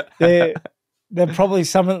they're probably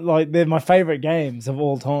they're my favorite games of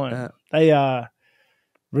all time. They are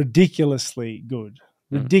ridiculously good.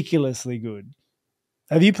 Ridiculously good.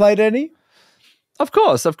 Have you played any? Of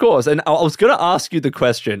course. And I was going to ask you the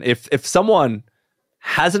question, if someone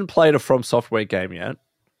hasn't played a From Software game yet,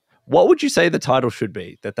 what would you say the title should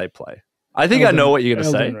be that they play? I think I know what you're going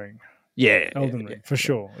to say. Elden Ring. Yeah. Elden Ring, for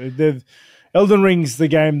sure. Elden Ring's the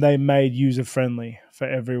game they made user-friendly for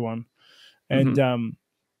everyone. And and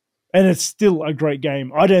it's still a great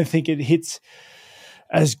game. I don't think it hits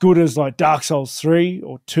as good as like Dark Souls 3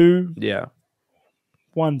 or 2. Yeah.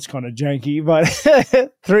 One's kind of janky, but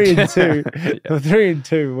 3 and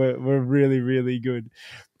 2 were really, really good.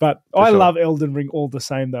 But I love Elden Ring all the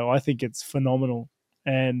same, though. I think it's phenomenal.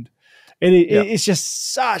 And it's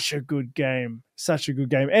just such a good game. Such a good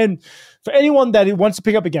game. And for anyone that wants to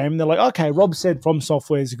pick up a game, and they're like, okay, Rob said From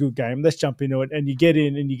Software is a good game. Let's jump into it. And you get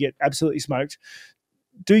in and you get absolutely smoked.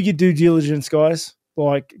 Do your due diligence, guys.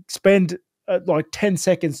 Like, spend 10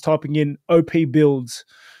 seconds typing in OP builds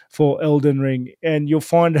for Elden Ring, and you'll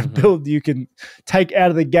find a build you can take out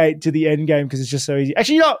of the gate to the end game because it's just so easy.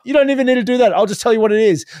 Actually, you don't even need to do that. I'll just tell you what it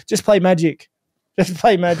is. Just play magic. Just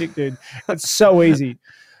play magic, dude. It's so easy.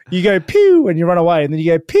 You go pew and you run away, and then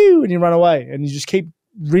you go pew and you run away, and you just keep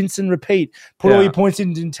rinse and repeat. Put all your points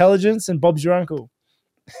into intelligence, and Bob's your uncle.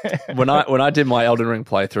 When I did my Elden Ring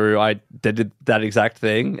playthrough, I did that exact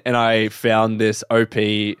thing, and I found this OP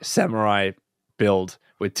samurai build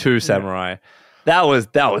with 2 samurai. That was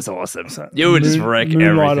awesome. You would just wreck everything.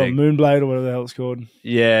 Or Moonblade or whatever the hell it's called.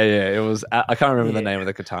 Yeah. It was. I can't remember the name of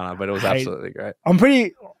the katana, but it was absolutely great. I'm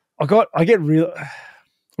really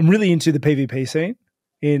into the PvP scene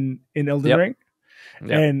in Elden Ring,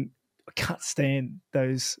 and I can't stand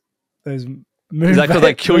those Moonveil. Is that because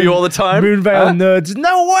they kill you all the time? Moonveil nerds.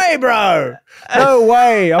 No way, bro. No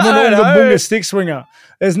way. I'm an Bunga stick swinger.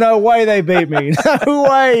 There's no way they beat me. No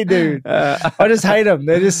way, dude. I just hate them.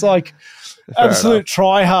 They're just like absolute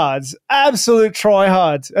tryhards. Absolute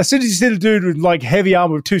tryhards. As soon as you see the dude with like heavy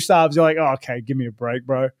armor with 2 stars, you're like, oh, okay, give me a break,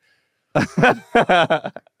 bro. And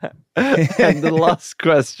the last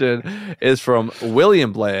question is from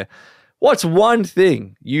William Blair. What's one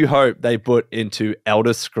thing you hope they put into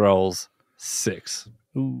Elder Scrolls 6?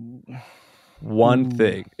 One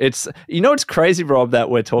thing. It's it's crazy, Rob, that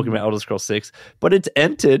we're talking about Elder Scrolls 6, but it's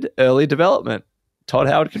entered early development. Todd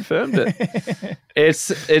Howard confirmed it.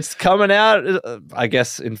 It's coming out, I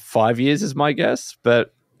guess, in 5 years is my guess,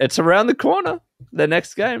 but it's around the corner. The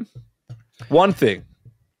next game. One thing.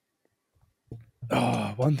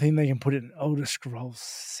 Oh, one thing they can put in Elder Scrolls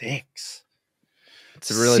 6.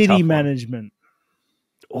 It's a really city tough management.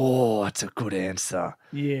 Oh, that's a good answer.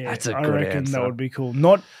 Yeah, that's a I good reckon answer. That would be cool.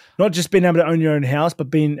 Not just being able to own your own house, but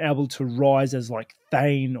being able to rise as like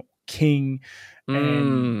Thane or King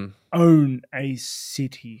and own a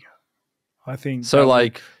city. I think so.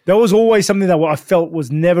 That was always something that I felt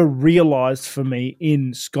was never realized for me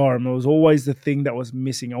in Skyrim. It was always the thing that was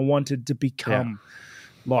missing. I wanted to become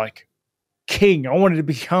like king. I wanted to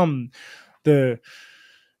become the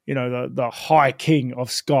high king of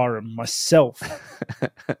Skyrim myself.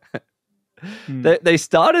 They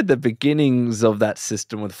started the beginnings of that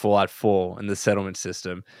system with Fallout 4 and the settlement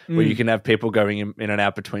system where you can have people going in and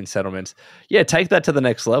out between settlements. Yeah, take that to the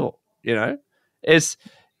next level. It's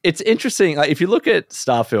interesting. Like if you look at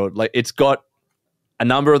Starfield, like it's got a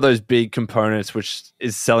number of those big components which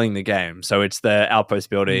is selling the game. So it's the outpost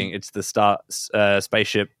building, it's the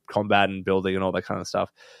spaceship combat and building and all that kind of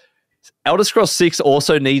stuff. Elder Scrolls 6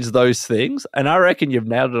 also needs those things, and I reckon you've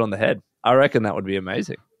nailed it on the head. I reckon that would be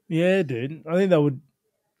amazing. Yeah, dude. I think that would...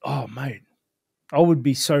 Oh, mate. I would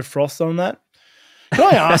be so frothed on that. Can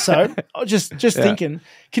I ask, though? I was just thinking,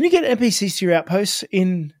 can you get NPCs to your outposts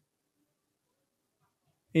in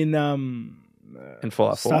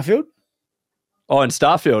Fallout 4? Starfield? Oh, in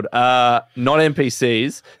Starfield. Not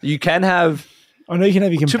NPCs. You can have... I know you can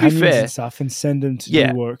have your companions and stuff and send them to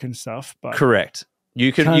do work and stuff. But correct.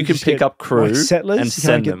 You can pick up crew like settlers, and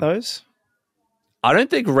send them. Those? I don't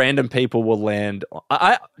think random people will land.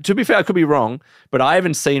 To be fair, I could be wrong, but I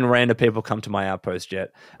haven't seen random people come to my outpost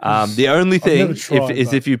yet. The only thing is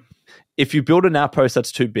if you build an outpost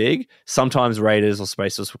that's too big, sometimes raiders or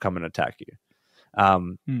spacers will come and attack you.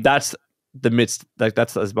 That's that's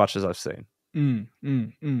as much as I've seen.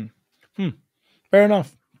 Fair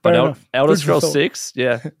enough. But Elder Scrolls 6,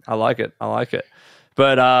 I like it.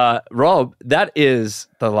 But Rob, that is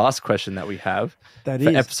the last question that we have for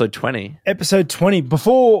episode 20. Episode 20.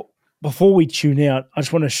 Before we tune out, I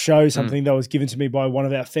just want to show something that was given to me by one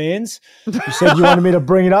of our fans. You said you wanted me to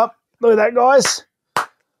bring it up. Look at that, guys.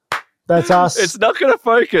 That's us. It's not going to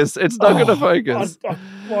focus. I don't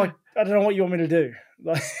know what you want me to do.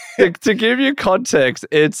 To give you context,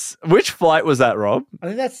 which flight was that, Rob? I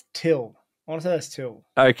think that's Till. I want to say that's Till.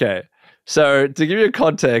 Okay. So to give you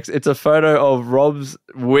context, it's a photo of Rob's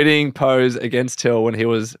winning pose against Till when he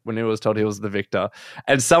was told he was the victor,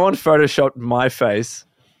 and someone photoshopped my face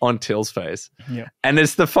on Till's face. Yeah, and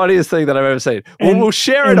it's the funniest thing that I've ever seen. We'll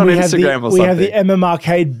share it on Instagram or something. We have the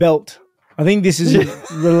MMArcade belt. I think this is in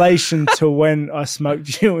relation to when I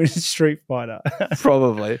smoked you in Street Fighter.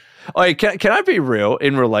 Probably. Okay, can I be real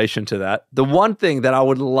in relation to that? The one thing that I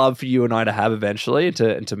would love for you and I to have eventually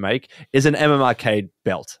and to make is an MMArcade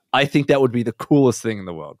belt. I think that would be the coolest thing in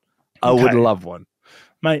the world. I would love one.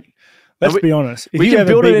 Mate, let's be honest. If we you can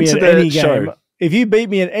build it into the show. Game, if you beat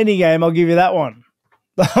me at any game, I'll give you that one.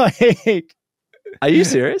 Are you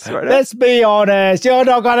serious right now? Let's be honest. You're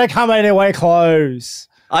not going to come anywhere close.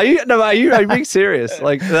 Are you being serious?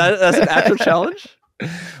 Like that's an actual challenge?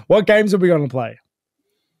 What games are we going to play?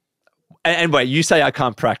 And wait, you say I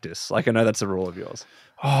can't practice. Like I know that's a rule of yours.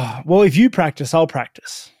 Oh, well, if you practice, I'll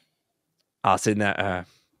practice. See that.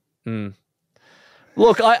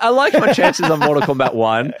 Look, I like my chances on Mortal Kombat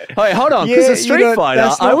 1. Hey, hold on, because Street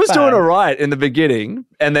Fighter, I was doing all right in the beginning,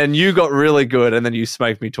 and then you got really good, and then you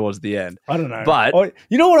smoked me towards the end. I don't know. But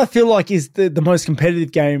you know what I feel like is the most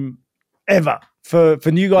competitive game ever for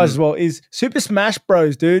new guys as well is Super Smash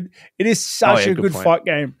Bros, dude. It is such a good fight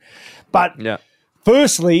game. But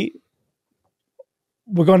firstly,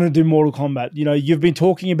 we're going to do Mortal Kombat. You know, you've been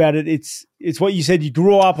talking about it. It's what you said you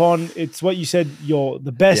grew up on. It's what you said you're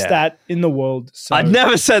the best at in the world. So I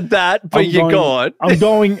never said that, but you go on.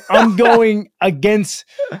 I'm going against.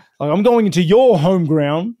 Like, I'm going into your home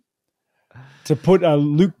ground to put a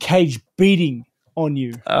Luke Cage beating on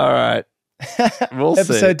you. All right. We'll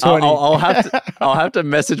Episode see. 20. I'll have to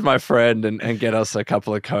message my friend and get us a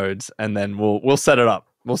couple of codes, and then we'll set it up.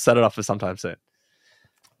 We'll set it up for sometime soon.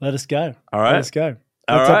 Let us go. All right. Let us go.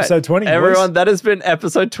 That's episode 20. Everyone, boys. that has been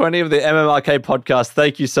episode 20 of the MMArcade podcast.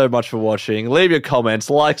 Thank you so much for watching. Leave your comments,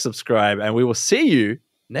 like, subscribe, and we will see you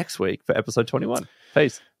next week for episode 21.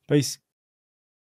 Peace. Peace.